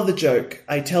I tell the joke,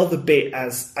 I tell the bit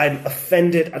as I'm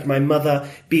offended at my mother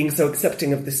being so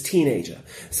accepting of this teenager.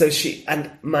 So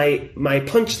my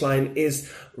punchline is,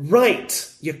 "Right,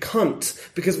 you cunt.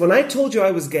 Because when I told you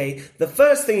I was gay, the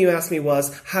first thing you asked me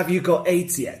was, have you got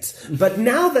AIDS yet? But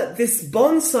now that this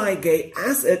bonsai gay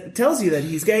tells you that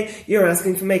he's gay, you're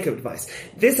asking for makeup advice."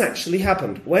 This actually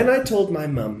happened. When I told my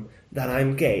mum that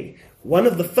I'm gay, one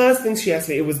of the first things she asked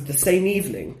me, it was the same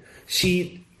evening,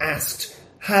 she asked,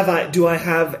 do I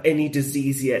have any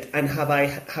disease yet? And have I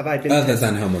been other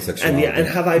than homosexuality? And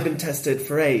have I been tested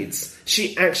for AIDS?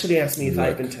 She actually asked me if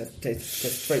I've been tested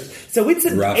for AIDS. So it's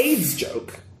an AIDS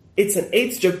joke. It's an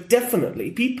AIDS joke, definitely.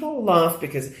 People laugh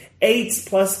because AIDS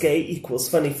plus gay equals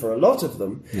funny for a lot of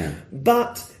them. Yeah.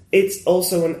 But it's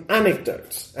also an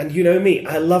anecdote. And you know me,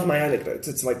 I love my anecdotes.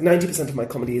 It's like 90% of my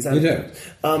comedy is anecdote.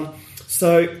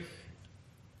 So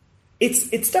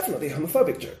it's definitely a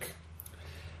homophobic joke.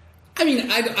 I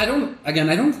mean, I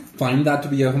don't find that to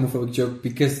be a homophobic joke,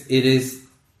 because it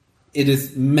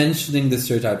is mentioning the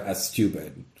stereotype as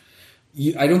stupid.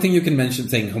 I don't think you can mention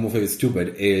saying homophobia is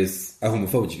stupid is a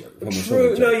homophobic joke.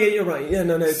 True. No, yeah, you're right. Yeah,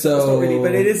 no, it's not really,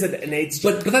 but it is an AIDS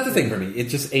joke. But that's the thing for me.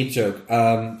 It's just AIDS joke.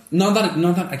 Not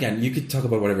that. Again, you could talk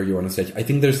about whatever you want on stage. I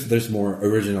think there's more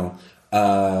original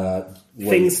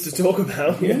things to talk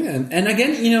about. Yeah, and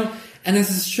again, you know, and as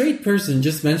a straight person,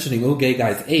 just mentioning gay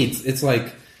guys AIDS, it's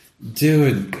like,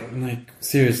 dude, like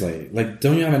seriously, like,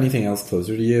 don't you have anything else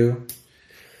closer to you?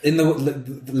 In the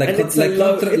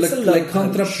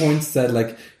ContraPoint said,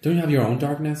 like, don't you have your own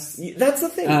darkness? That's the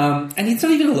thing. And it's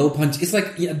not even a low punch. It's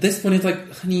like, at this point, it's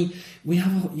like, honey, we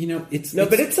have, it's no,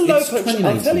 but it's a low punch.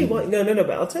 I'll tell you why. No,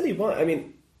 but I'll tell you why. I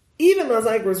mean, even as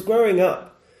I was growing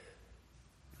up,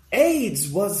 AIDS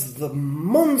was the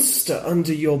monster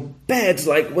under your bed.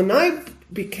 Like when I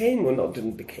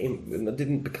didn't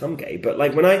become gay, but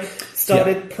like when I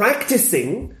started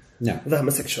practicing the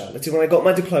homosexuality, when I got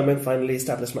my diploma and finally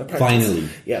established my practice. Finally.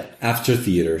 Yeah. After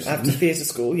theater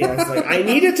school, yeah. I was like, I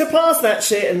needed to pass that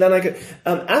shit, and then I could,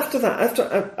 after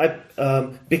I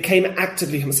became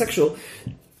actively homosexual,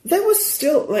 there was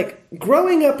still, like,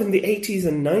 growing up in the 80s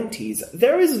and 90s,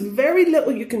 there is very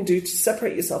little you can do to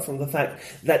separate yourself from the fact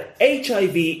that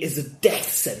HIV is a death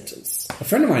sentence.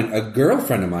 A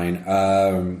girlfriend of mine,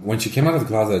 when she came out of the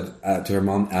closet to her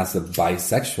mom as a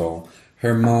bisexual,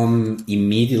 her mom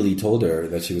immediately told her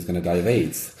that she was going to die of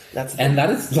AIDS. And that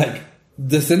is, like,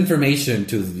 disinformation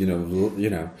to,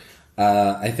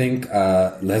 I think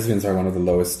lesbians are one of the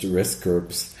lowest risk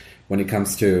groups when it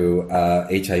comes to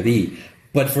HIV.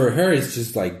 But for her, it's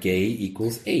just like gay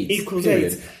equals AIDS. Equals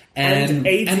period. AIDS. And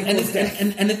AIDS equals death.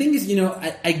 And the thing is,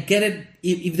 I get it.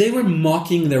 If they were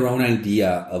mocking their own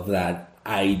idea of that,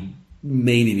 I'd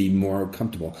maybe be more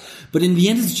comfortable. But in the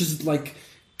end, it's just like,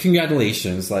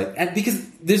 congratulations. Like, and because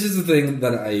this is the thing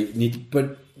that I need,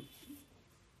 but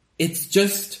it's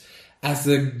just as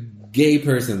a gay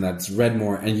person that's read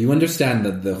more, and you understand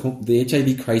that the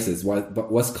HIV crisis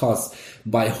was caused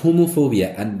by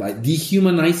homophobia and by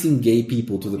dehumanizing gay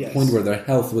people to the point where their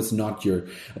health was not a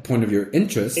point of your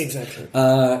interest. Exactly.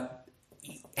 I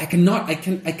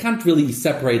can't really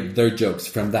separate their jokes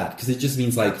from that, because it just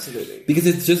means like, absolutely, because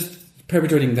it's just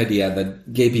perpetuating the idea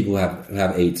that gay people have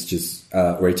AIDS, just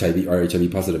or HIV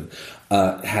positive,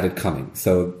 had it coming.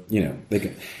 So they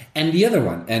can. And the other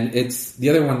one, and it's the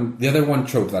other one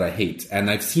trope that I hate, and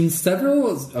I've seen several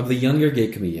of the younger gay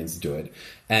comedians do it,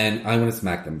 and I want to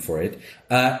smack them for it.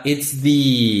 It's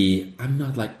the I'm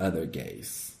not like other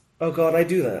gays. Oh God, I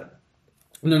do that.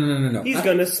 No. He's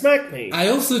gonna smack me. I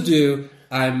also do.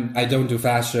 I don't do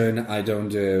fashion. I don't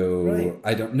do. Right.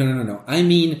 I don't. No. I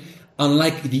mean,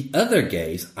 unlike the other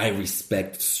gays, I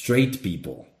respect straight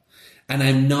people. And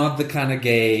I'm not the kind of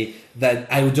gay that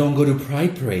I don't go to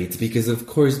pride parades because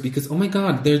oh my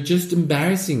God, they're just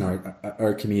embarrassing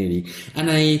our community. And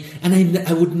I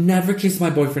would never kiss my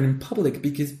boyfriend in public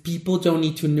because people don't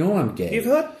need to know I'm gay. You've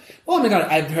heard? Oh my God,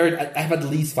 I've had at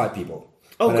least 5 people.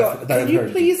 Oh God! Can you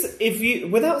please,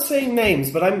 without saying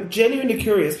names, but I'm genuinely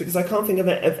curious because I can't think of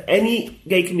any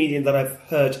gay comedian that I've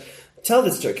heard tell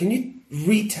this joke. Can you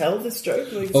retell this joke?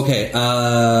 Okay,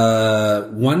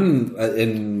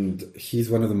 and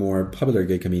he's one of the more popular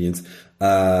gay comedians.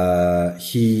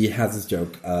 He has this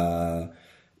joke.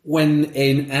 When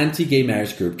an anti-gay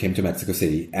marriage group came to Mexico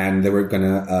City and they were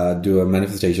gonna do a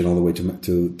manifestation all the way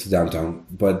to downtown,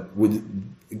 but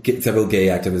several gay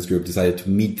activist groups decided to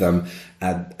meet them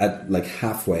at like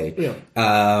halfway.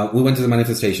 Yeah. We went to the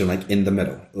manifestation like in the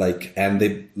middle, and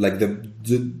they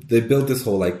built this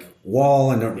whole like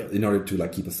wall in order to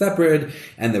like keep us separate,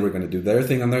 and they were going to do their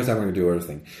thing on their side, we're going to do our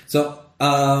thing. So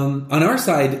on our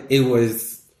side, it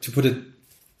was, to put it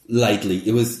lightly,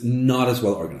 it was not as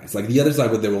well organized. Like the other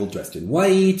side, they were all dressed in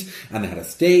white, and they had a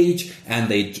stage, and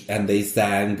they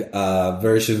sang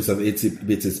versions of Itsy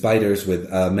Bitsy Spiders with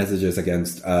messages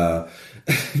against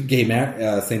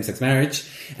same-sex marriage.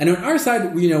 And on our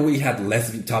side, we had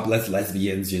topless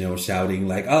lesbians, shouting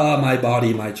like, "Oh, my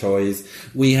body, my choice."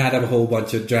 We had a whole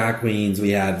bunch of drag queens. We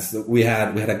had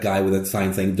a guy with a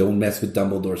sign saying, "Don't mess with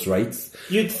Dumbledore's rights."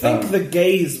 You'd think the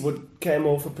gays would care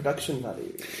more for production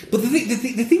value. But the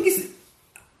thing is,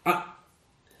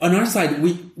 on our side,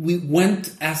 we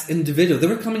went as individuals. They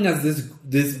were coming as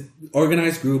this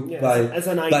organized group as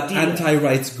an idea. but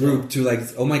anti-rights group to like,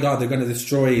 oh my God, they're going to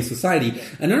destroy society. Yeah.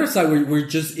 And on our side, we're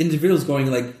just individuals going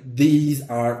like, this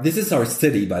is our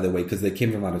city, by the way, because they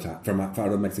came from out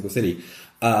of Mexico City.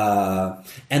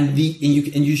 And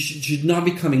you should not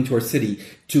be coming to our city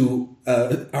to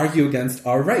argue against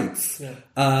our rights. Yeah.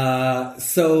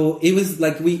 So it was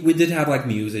like we did have like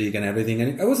music and everything,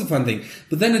 and it was a fun thing.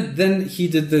 But then he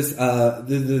did this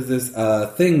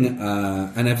thing,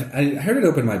 and I heard it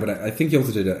open mic, but I think he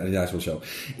also did an actual show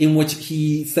in which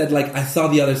he said like, I saw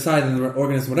the other side and they were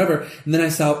organized, whatever, and then I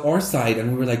saw our side,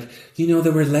 and we were like,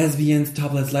 there were lesbians,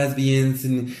 topless lesbians,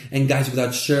 and guys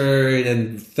without shirt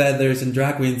and feathers and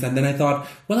drag queens, and then I thought,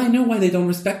 well, I know why they don't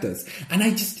respect us, and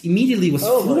I just immediately was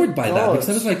floored by that, because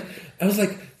I was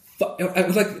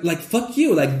like, fuck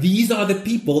you, like these are the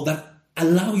people that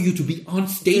allow you to be on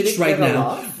stage right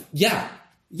now. Yeah,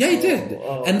 he did.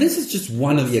 And this is just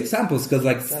one of the examples, because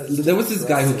like there was this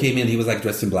guy who came in, he was like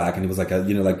dressed in black, and he was like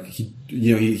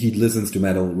he listens to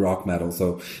rock metal,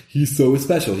 so he's so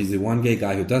special. He's the one gay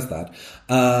guy who does that.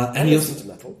 And he listen to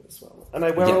metal as well. And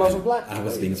I wear a lot of black. I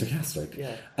was being sarcastic.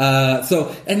 Yeah.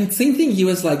 And same thing, he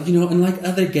was like, unlike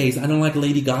other gays, I don't like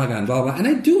Lady Gaga and blah, blah. And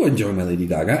I do enjoy my Lady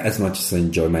Gaga as much as I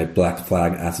enjoy my Black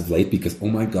Flag as of late, because, oh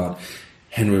my God,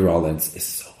 Henry Rollins is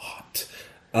so hot.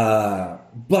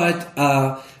 But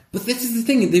this is the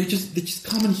thing, they just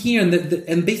come in here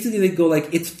and basically they go like,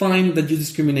 it's fine that you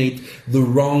discriminate the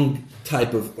right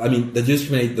type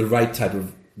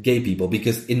of gay people,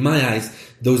 because in my eyes,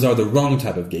 those are the wrong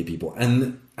type of gay people.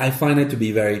 And I find it to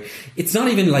be it's not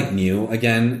even like new.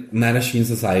 Again, Mattachine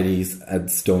societies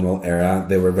at Stonewall era,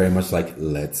 they were very much like,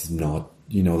 let's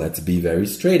be very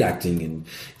straight acting, and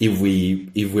if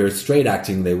we're straight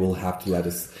acting, they will have to let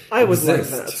us. I was like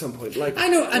that at some point. Like, I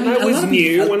know. I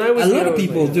mean, a lot of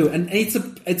people do, and it's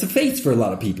a phase for a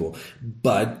lot of people.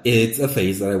 But it's a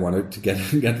phase that I wanted to get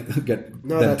them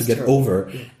to get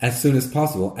over as soon as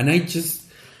possible. And it just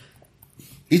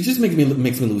makes me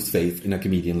lose faith in a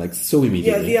comedian like so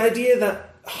immediately. Yeah, the idea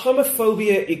that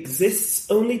homophobia exists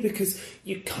only because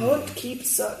you can't keep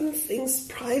certain things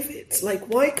private. Like,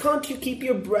 why can't you keep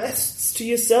your breasts to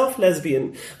yourself,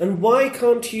 lesbian? And why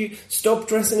can't you stop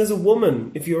dressing as a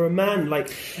woman if you're a man?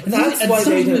 Like, that's why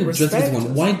they don't respect us.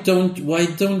 Why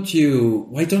don't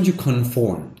you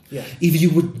conform? Yeah. If you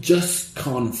would just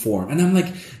conform. And I'm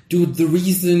like, dude, the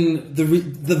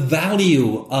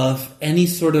value of any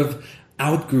sort of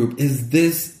outgroup is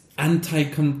this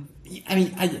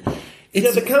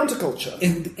it's the counterculture.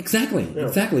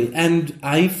 Exactly. And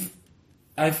I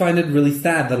find it really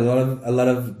sad that a lot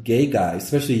of gay guys,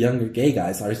 especially younger gay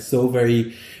guys, are so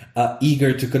very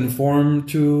eager to conform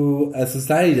to a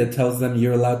society that tells them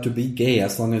you're allowed to be gay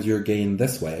as long as you're gay in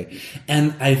this way.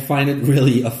 And I find it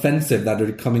really offensive that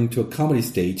they're coming to a comedy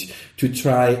stage to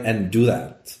try and do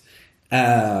that.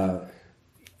 And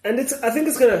I think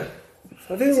it's going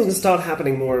to start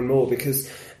happening more and more, because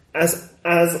as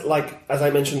I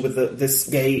mentioned with this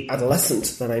gay adolescent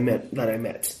that I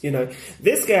met, you know,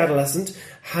 this gay adolescent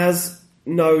has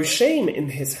no shame in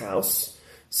his house.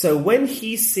 So when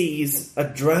he sees a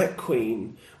drag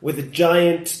queen with a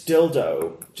giant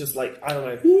dildo, just like, I don't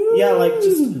know, yeah, like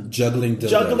just juggling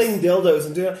dildos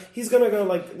and doing, he's gonna go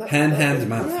like that, hand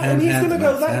mouth, yeah, hand, and he's hand, gonna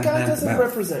go, mouth, that hand, guy hand, doesn't mouth.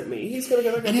 represent me. He's gonna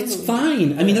go, that guy And it's doesn't-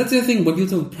 fine. I mean, that's the other thing. When people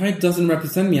tell me Pride doesn't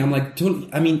represent me, I'm like, totally.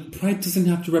 I mean, Pride doesn't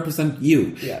have to represent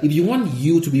you. Yeah. If you want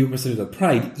you to be represented at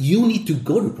Pride, you need to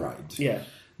go to Pride. Yeah.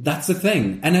 That's the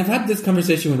thing. And I've had this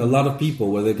conversation with a lot of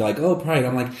people where they're like, oh, Pride.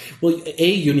 I'm like, well, A,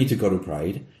 you need to go to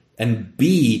Pride. And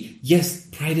B, yes,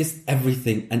 Pride is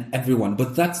everything and everyone.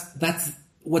 But that's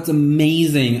what's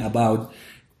amazing about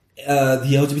the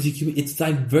LGBTQ. It's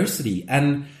diversity.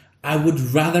 And I would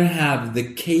rather have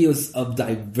the chaos of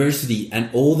diversity and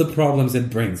all the problems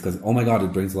it brings, because, oh my God,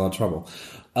 it brings a lot of trouble.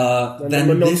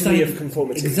 Than this idea of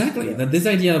conformity. Exactly. Yeah. That this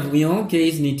idea of we all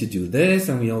gays need to do this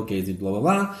and we all gays need blah, blah,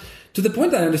 blah. To the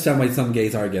point that I understand why some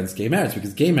gays are against gay marriage,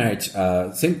 because gay marriage,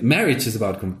 marriage is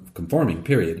about conforming,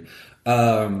 period.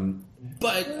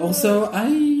 But also,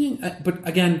 but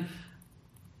again,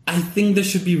 I think there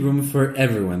should be room for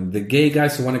everyone. The gay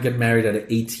guys who want to get married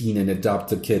at 18 and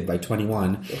adopt a kid by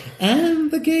 21, and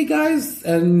the gay guys,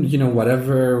 and, you know,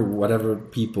 whatever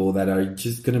people that are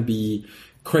just gonna be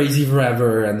crazy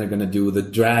forever, and they're gonna do the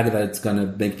drag that's gonna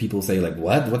make people say like,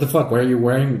 what the fuck? Why are you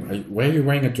wearing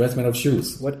a dress made of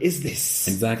shoes? What is this?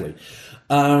 Exactly.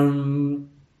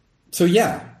 So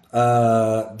yeah,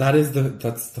 that's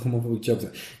the homophobic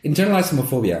joke. Internalized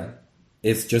homophobia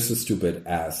is just as stupid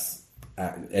as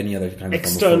any other kind of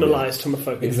externalized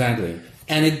homophobia. Exactly.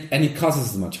 And it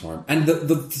causes as much harm. And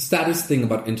the saddest thing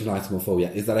about internalized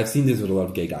homophobia is that I've seen this with a lot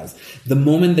of gay guys. The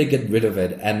moment they get rid of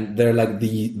it, and they're like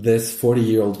this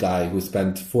 40-year-old guy who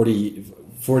spent 40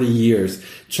 years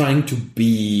trying to be,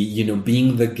 you know,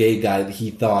 being the gay guy that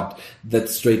he thought that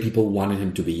straight people wanted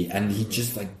him to be, and he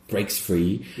just like breaks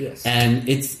free. Yes. And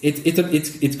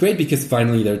it's great because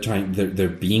finally they're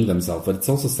being themselves, but it's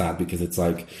also sad because it's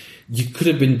like, you could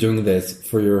have been doing this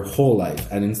for your whole life,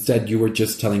 and instead you were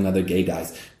just telling other gay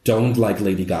guys, don't like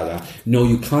Lady Gaga. No,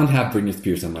 you can't have Britney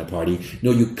Spears at my party.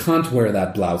 No, you can't wear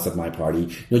that blouse at my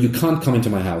party. No, you can't come into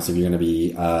my house if you're gonna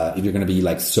be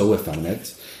like so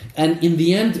effeminate. And in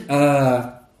the end,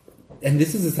 and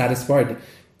this is the saddest part,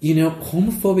 you know,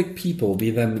 homophobic people,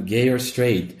 be them gay or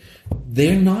straight,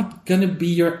 they're not gonna be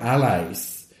your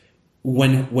allies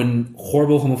when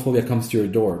horrible homophobia comes to your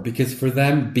door, because for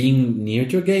them, being near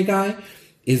to a gay guy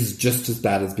is just as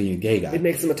bad as being a gay guy. It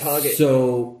makes them a target.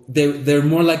 So they're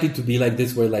more likely to be like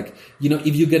this, where like, you know,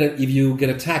 if you get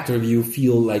attacked or if you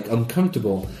feel like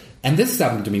uncomfortable, and this has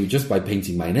happened to me just by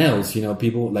painting my nails. You know,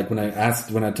 people like when I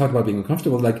talk about being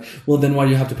uncomfortable, like, well, then why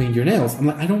do you have to paint your nails? I'm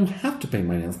like, I don't have to paint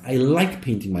my nails. I like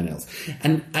painting my nails,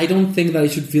 and I don't think that I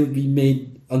should be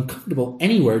made uncomfortable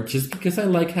anywhere just because I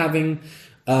like having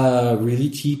really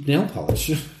cheap nail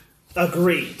polish.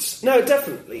 Agreed. No,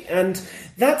 definitely. And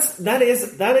that is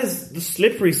the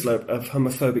slippery slope of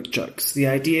homophobic jokes. The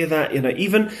idea that, you know,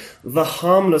 even the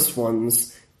harmless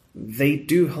ones, they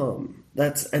do harm.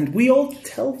 And we all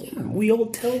tell them. Yeah. We all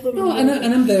tell them. No, and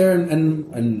I'm there,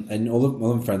 and all of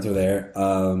my friends are there.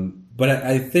 But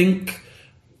I think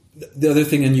the other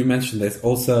thing, and you mentioned this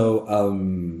also,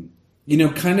 you know,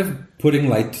 kind of putting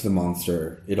light to the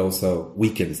monster, it also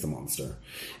weakens the monster.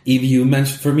 If you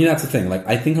mention, for me, that's the thing. Like,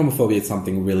 I think homophobia is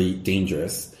something really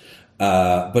dangerous,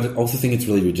 but I also think it's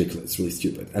really ridiculous, really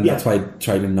stupid. And that's why I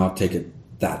try to not take it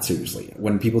that seriously.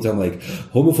 When people tell me, like,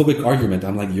 homophobic argument,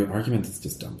 I'm like, your argument is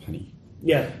just dumb, honey.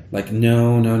 Yeah. Like,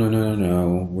 no.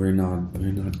 We're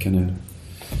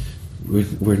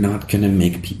not gonna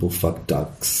make people fuck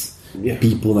ducks. Yeah.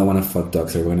 People that want to fuck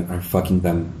ducks are fucking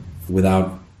them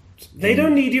without. They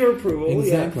don't need your approval.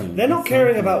 Exactly. Yeah. They're not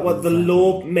caring about what the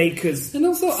lawmakers and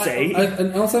also, say. I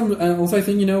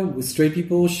think, you know, straight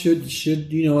people should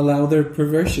you know, allow their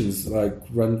perversions like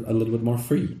run a little bit more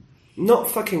free. Not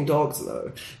fucking dogs,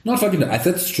 though. Not fucking. I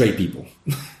said straight people.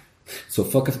 So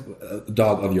fuck a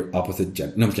dog of your opposite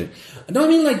gender. No, I'm kidding. No, I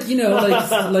mean, like, you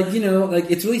know, like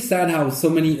it's really sad how so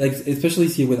many, like, especially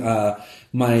see with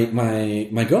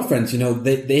my girlfriends, you know,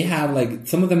 they have like,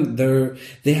 some of them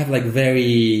they have like very,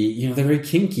 you know, they're very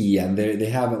kinky, and they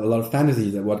have a lot of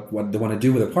fantasies of what they want to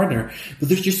do with a partner, but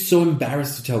they're just so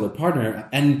embarrassed to tell their partner.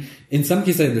 And in some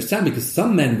cases I understand, because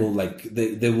some men will like,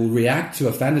 they will react to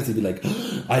a fantasy, be like,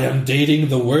 I am dating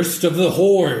the worst of the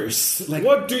whores. Like,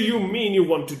 what do you mean you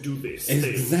want to do this?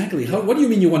 Exactly. What do you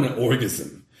mean you want an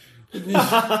orgasm?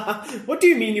 What do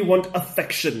you mean you want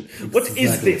affection? What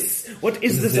is this? What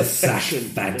is this affection?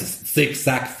 Sick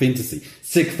fantasy.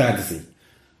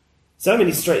 so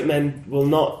many straight men will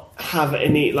not have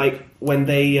any, like, when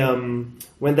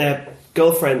their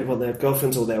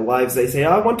girlfriends or their wives, they say,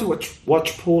 I want to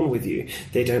watch porn with you.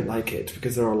 They don't like it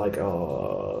because they're all like,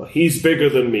 oh, he's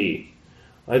bigger than me.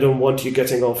 I don't want you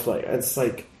getting off. Like, it's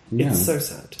like, it's so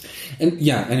sad. And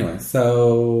anyway,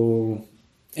 so...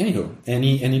 Anywho,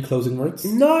 any closing words?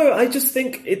 No, I just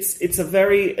think it's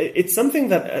something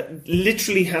that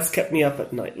literally has kept me up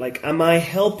at night. Like, am I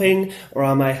helping or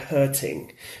am I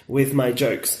hurting with my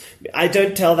jokes? I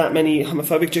don't tell that many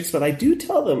homophobic jokes, but I do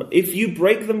tell them. If you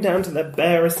break them down to their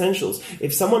bare essentials,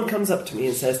 if someone comes up to me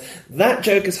and says, that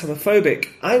joke is homophobic,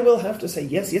 I will have to say,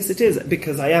 yes, it is,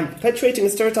 because I am perpetuating a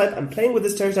stereotype, I'm playing with a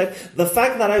stereotype. The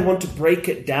fact that I want to break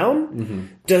it down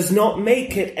does not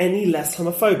make it any less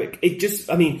homophobic. It just,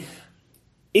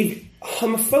 if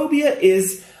homophobia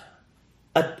is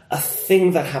a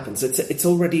thing that happens, it's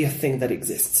already a thing that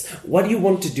exists. What do you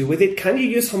want to do with it? Can you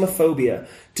use homophobia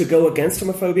to go against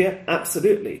homophobia?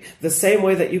 Absolutely. The same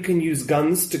way that you can use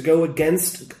guns to go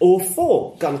against or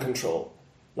for gun control.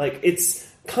 Like, it's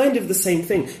kind of the same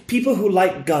thing. People who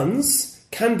like guns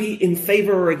can be in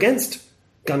favor or against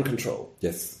gun control.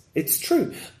 Yes. It's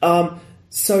true.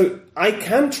 So I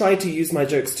can try to use my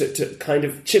jokes to kind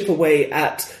of chip away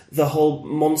at the whole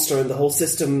monster and the whole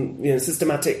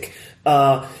systematic,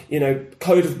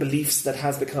 code of beliefs that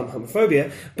has become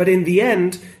homophobia. But in the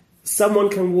end, someone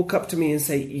can walk up to me and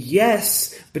say,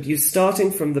 yes, but you're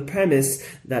starting from the premise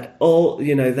that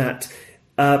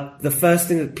the first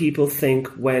thing that people think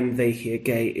when they hear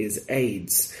gay is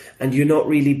AIDS. And you're not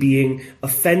really being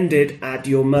offended at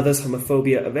your mother's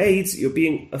homophobia of AIDS. You're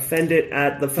being offended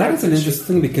at the fact that... That's an interesting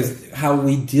thing, because how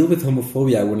we deal with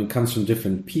homophobia when it comes from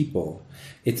different people,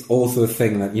 it's also a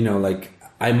thing that,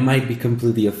 I might be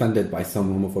completely offended by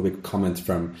some homophobic comments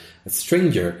from a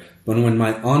stranger, but when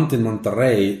my aunt in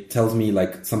Monterrey tells me,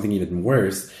 like, something even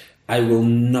worse, I will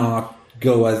not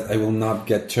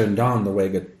get turned on the way I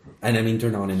get... And I mean,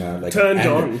 turn on in a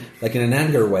in an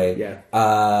anger way. Yeah.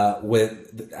 I will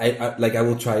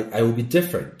be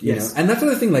different. You know? And that's the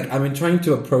other thing. Like, I've been trying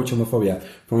to approach homophobia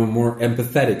from a more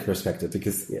empathetic perspective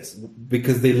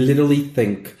because they literally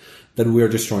think that we are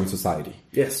destroying society.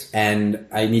 Yes. And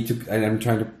I'm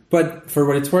trying to. But for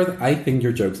what it's worth, I think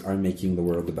your jokes are making the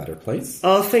world a better place.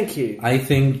 Oh, thank you. I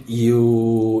think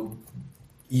you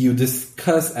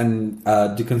discuss and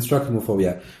deconstruct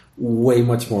homophobia way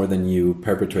much more than you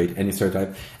perpetuate any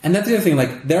stereotype. And that's the other thing,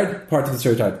 like, there are parts of the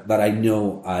stereotype that I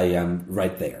know I am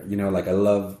right there. Like, I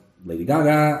love Lady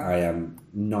Gaga, I am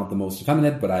not the most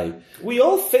effeminate, but we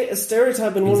all fit a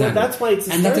stereotype in one way, that's why it's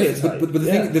a stereotype. But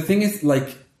the thing is,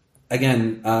 like,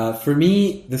 again, for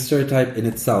me, the stereotype in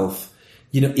itself,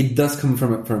 it does come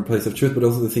from a place of truth, but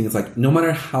also the thing is, like, no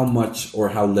matter how much or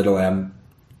how little I am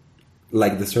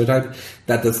like the stereotype,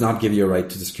 that does not give you a right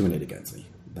to discriminate against me.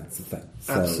 That's the thing.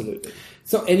 Absolutely.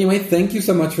 So anyway, thank you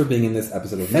so much for being in this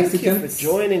episode of Mexicans. Thank you for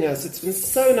joining us. It's been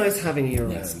so nice having you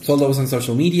around. Yes. Follow us on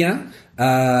social media.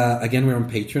 Again, we're on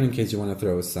Patreon in case you want to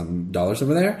throw us some dollars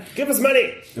over there. Give us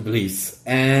money! Please.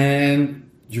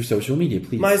 And your social media,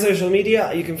 please. My social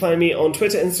media, you can find me on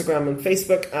Twitter, Instagram, and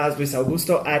Facebook as Luis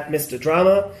Augusto at Mr.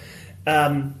 Drama.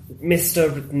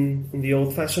 Mr. written in the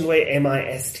old-fashioned way,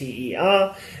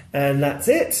 Mister. And that's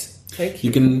it. Thank you.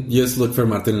 You can just look for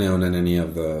Martin Leon in any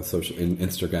of the social, in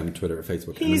Instagram, Twitter,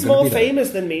 Facebook. He's more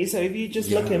famous than me, so if you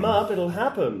just look him up, it'll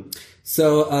happen.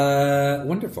 So,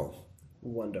 wonderful.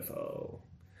 Wonderful.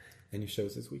 Any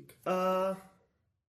shows this week?